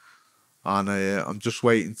 and I'm just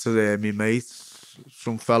waiting to my mate.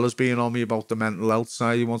 Some fella's been on me about the mental health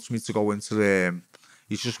side. He wants me to go into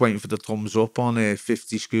he's just waiting for the thumbs up on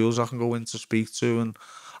 50 schools I can go in to speak to, and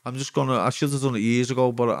I'm just I should have done it years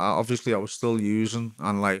ago, but obviously I was still using,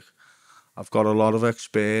 and like I've got a lot of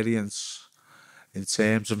experience in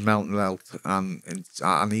terms of mental health, and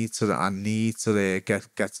I need to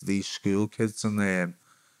get to these school kids and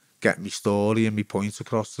get my story and my point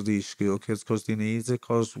across to these school kids because they need it,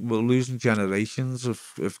 because we're losing generations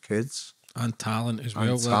of kids. And talent as well.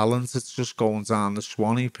 And talent, it's just going down the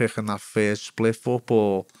Swanee, picking that first spliff up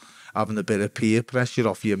or having a bit of peer pressure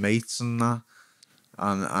off your mates and that.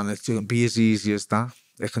 And it can be as easy as that.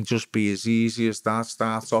 It can just be as easy as that.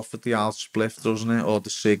 Starts off with the old spliff, doesn't it? Or the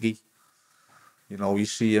ciggy. You know, you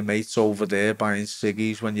see your mates over there buying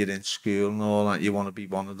ciggies when you're in school and all that. You want to be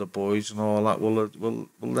one of the boys and all that. Well,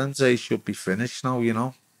 them days should be finished now, you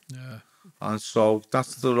know. Yeah. And so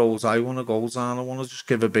that's the road I want to go down. I want to just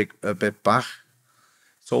give a bit back.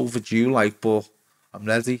 It's overdue, like, but I'm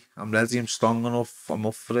ready. I'm strong enough. I'm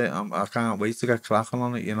up for it. I can't wait to get cracking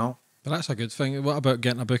on it, you know. But that's a good thing. What about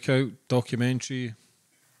getting a book out, documentary?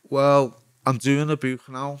 Well, I'm doing a book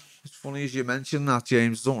now. It's funny as you mentioned that,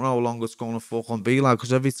 James. I don't know how long it's going to fucking be like,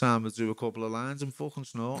 because every time I do a couple of lines, I'm fucking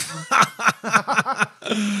snorting.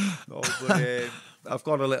 No, but I've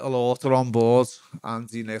got a little author on board,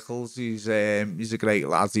 Andy Nichols. He's a great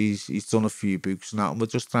lad. He's done a few books now, and we're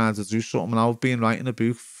just trying to do something. I've been writing a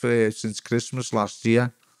book since Christmas last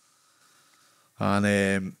year,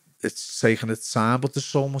 and it's taken its time, but there's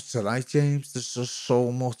so much to write, James. There's just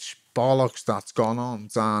so much bollocks that's gone on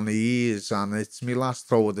down the years, and it's my last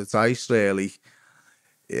throw of the dice, really.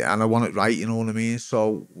 Yeah, and I want it right, you know what I mean?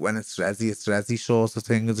 So when it's ready, sort of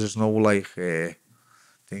thing. There's no, like,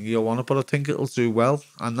 thing you want it, but I think it'll do well.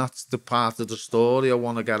 And that's the part of the story I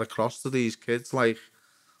want to get across to these kids. Like,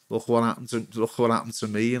 look what happened to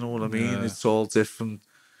me, you know what I mean? Yeah. It's all different.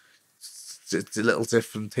 It's little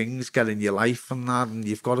different things get in your life and that, and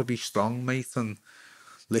you've got to be strong, mate, and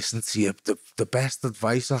listen to you. The best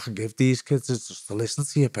advice I can give these kids is just to listen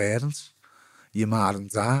to your parents, your mum and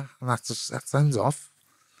dad, and that ends off.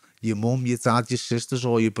 Your mum, your dad, your sisters,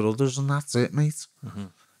 or your brothers, and that's it, mate. Mm-hmm.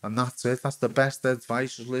 And that's it. That's the best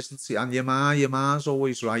advice, is listen to you. And your ma's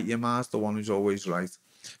always right. Your ma's the one who's always right.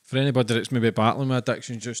 For anybody that's maybe battling with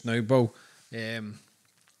addiction just now, Bill,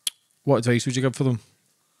 what advice would you give for them?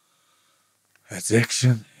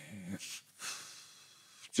 Addiction.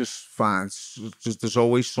 Just find, there's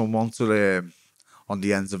always someone to on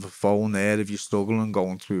the end of a phone there. If you're struggling and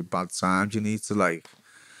going through bad times, you need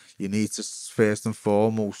to first and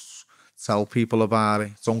foremost tell people about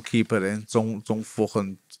it. Don't keep it in. Don't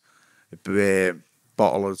fucking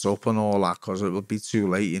bottle it up and all that, because it will be too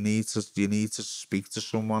late. You need to speak to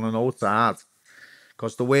someone. I know it's hard,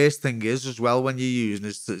 because the worst thing is as well when you're using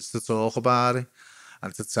is to talk about it.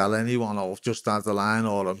 And to tell anyone, oh, I've just had the line,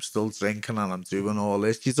 or I'm still drinking and I'm doing all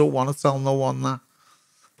this. You don't want to tell no one that.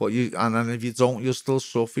 But and then if you don't, you'll still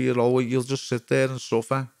suffer. You'll just sit there and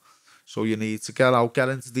suffer. So you need to get out, get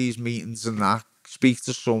into these meetings and that, speak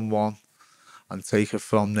to someone and take it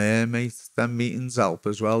from there, mate. Them meetings help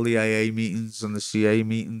as well, the AA meetings and the CA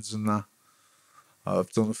meetings and that.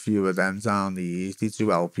 I've done a few of them down the years. They do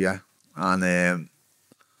help you. And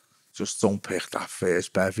just don't pick that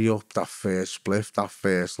first bevy up, that first spliff, that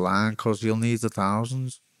first line, because you'll need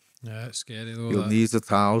 1,000. Yeah, it's scary though. You'll need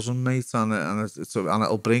 1,000, mate, and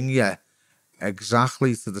it'll bring you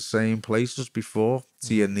exactly to the same place as before,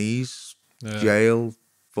 to your knees, jail,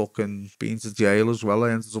 fucking been to jail as well.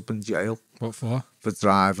 I ended up in jail. What for? For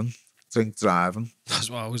driving, drink driving. That's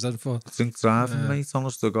what I was in for. Drink driving, mate,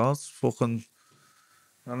 honest to God, fucking,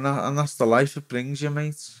 and that's the life it brings you,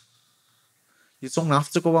 mate. You don't have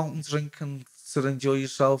to go out and drink and to enjoy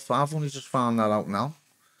yourself. I've only just found that out now.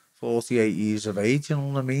 48 years of age, you know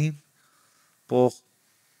what I mean? But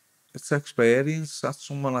it's experience. That's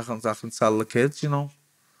something I can tell the kids, you know.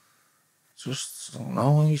 Just, I don't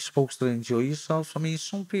know, you're supposed to enjoy yourself. I mean,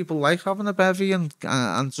 some people like having a bevy and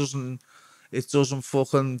doesn't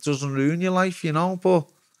ruin your life, you know. But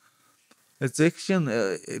addiction,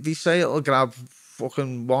 if you say it'll grab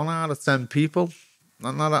fucking 1 out of 10 people,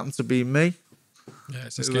 and that happened to be me. Yeah,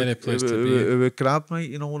 it's a scary place to be. It would grab, mate,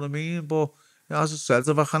 you know what I mean? But as I said,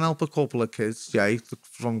 if I can help a couple of kids, Jay,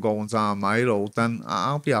 from going down my road, then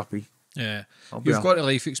I'll be happy. Yeah, you've got the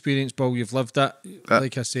life experience, Bill. You've lived it.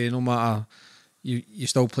 Like I say, no matter you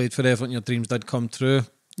still played for Everton, your dreams did come true.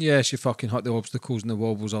 Yes, you fucking hit the obstacles and the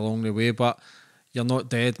wobbles along the way, but you're not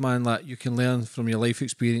dead, man. Like, you can learn from your life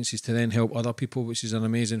experiences to then help other people, which is an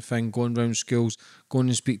amazing thing. Going round schools, going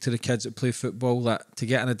and speak to the kids that play football. That to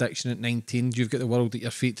get an addiction at 19, you've got the world at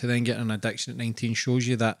your feet. To then get an addiction at 19 shows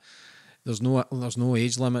you that there's no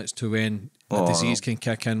age limits to when a disease can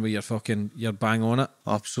kick in where you're bang on it.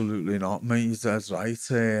 Absolutely not, mate. That's right.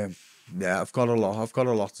 Yeah, I've got a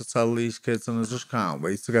lot to tell these kids, and I just can't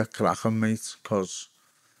wait to get cracking, mate, because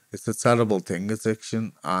it's a terrible thing,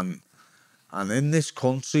 addiction, and in this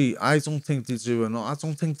country, I don't think they do enough. I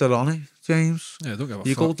don't think they're on it, James. Yeah, don't give a fuck.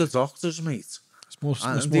 You go to doctors, mate. It's more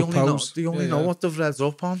They only know what they've read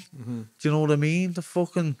up on. Do you know what I mean?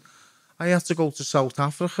 I had to go to South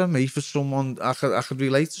Africa, mate, for someone I could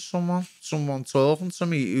relate to someone talking to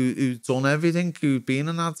me who'd done everything, who'd been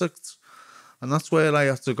an addict, and that's where I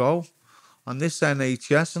had to go. And this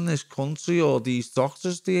NHS in this country, or these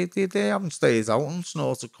doctors, they haven't stayed out and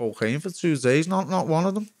snorted cocaine for 2 days. Not one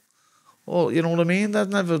of them. Or, you know what I mean? They've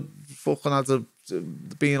never fucking had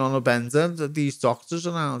been on a bender. These doctors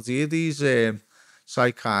around here, these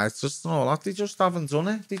psychiatrists and all that, they just haven't done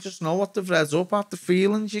it. They just know what they've read up at, the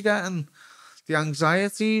feelings you get, and the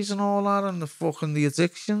anxieties and all that, and the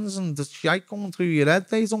addictions and the shite going through your head.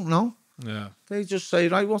 They don't know. Yeah. They just say,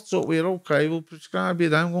 right, what's up? We're okay. We'll prescribe you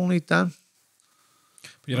them. Go and eat them.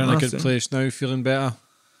 But you're in a good place now, feeling better.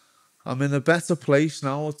 I'm in a better place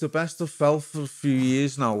now. It's the best I've felt for a few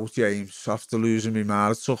years now, James. After losing my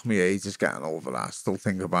man, it took me ages getting over that. I still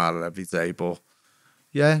think about it every day, but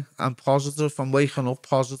yeah, I'm positive. I'm waking up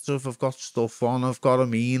positive. I've got stuff on. I've got a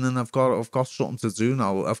meaning. I've got something to do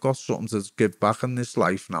now. I've got something to give back in this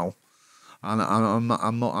life now, and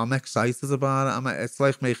I'm excited about it. It's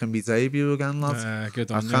like making my debut again, lad.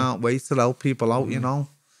 Good I on you. can't wait to help people out, you know.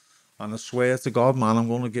 And I swear to God, man, I'm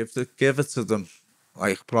going to give it to them.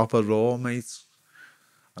 Like proper raw, mate.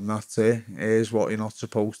 And that's it. Here's what you're not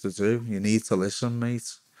supposed to do. You need to listen,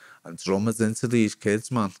 mate. And drum it into these kids,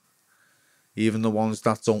 man. Even the ones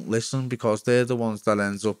that don't listen, because they're the ones that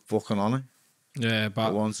ends up fucking on it. Yeah,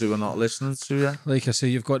 but the ones who are not listening to you. Like I say,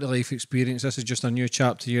 you've got the life experience. This is just a new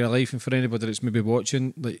chapter of your life, and for anybody that's maybe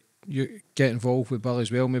watching, like, you get involved with Bill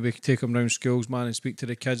as well. Maybe take him round schools, man, and speak to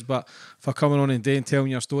the kids. But for coming on and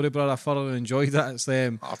telling your story, brother, I thoroughly enjoyed that. It's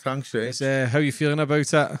thanks, mate. It's how you feeling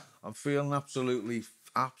about it? I'm feeling absolutely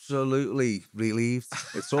relieved.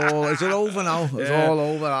 It's all. Is it over now? It's all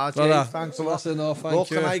over. Brother, thanks a lot.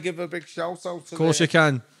 Thank you. Can I give a big shout out to? Of course you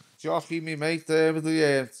can. Jockey, me mate there with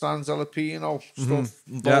the San Alpino stuff,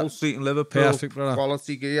 Ball Street in Liverpool. Perfect, brother.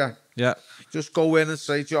 Quality gear. Yeah. Just go in and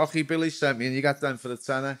say, Jockey, Billy sent me, and you get them for the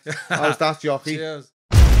tenner. How's that, Jockey? Cheers.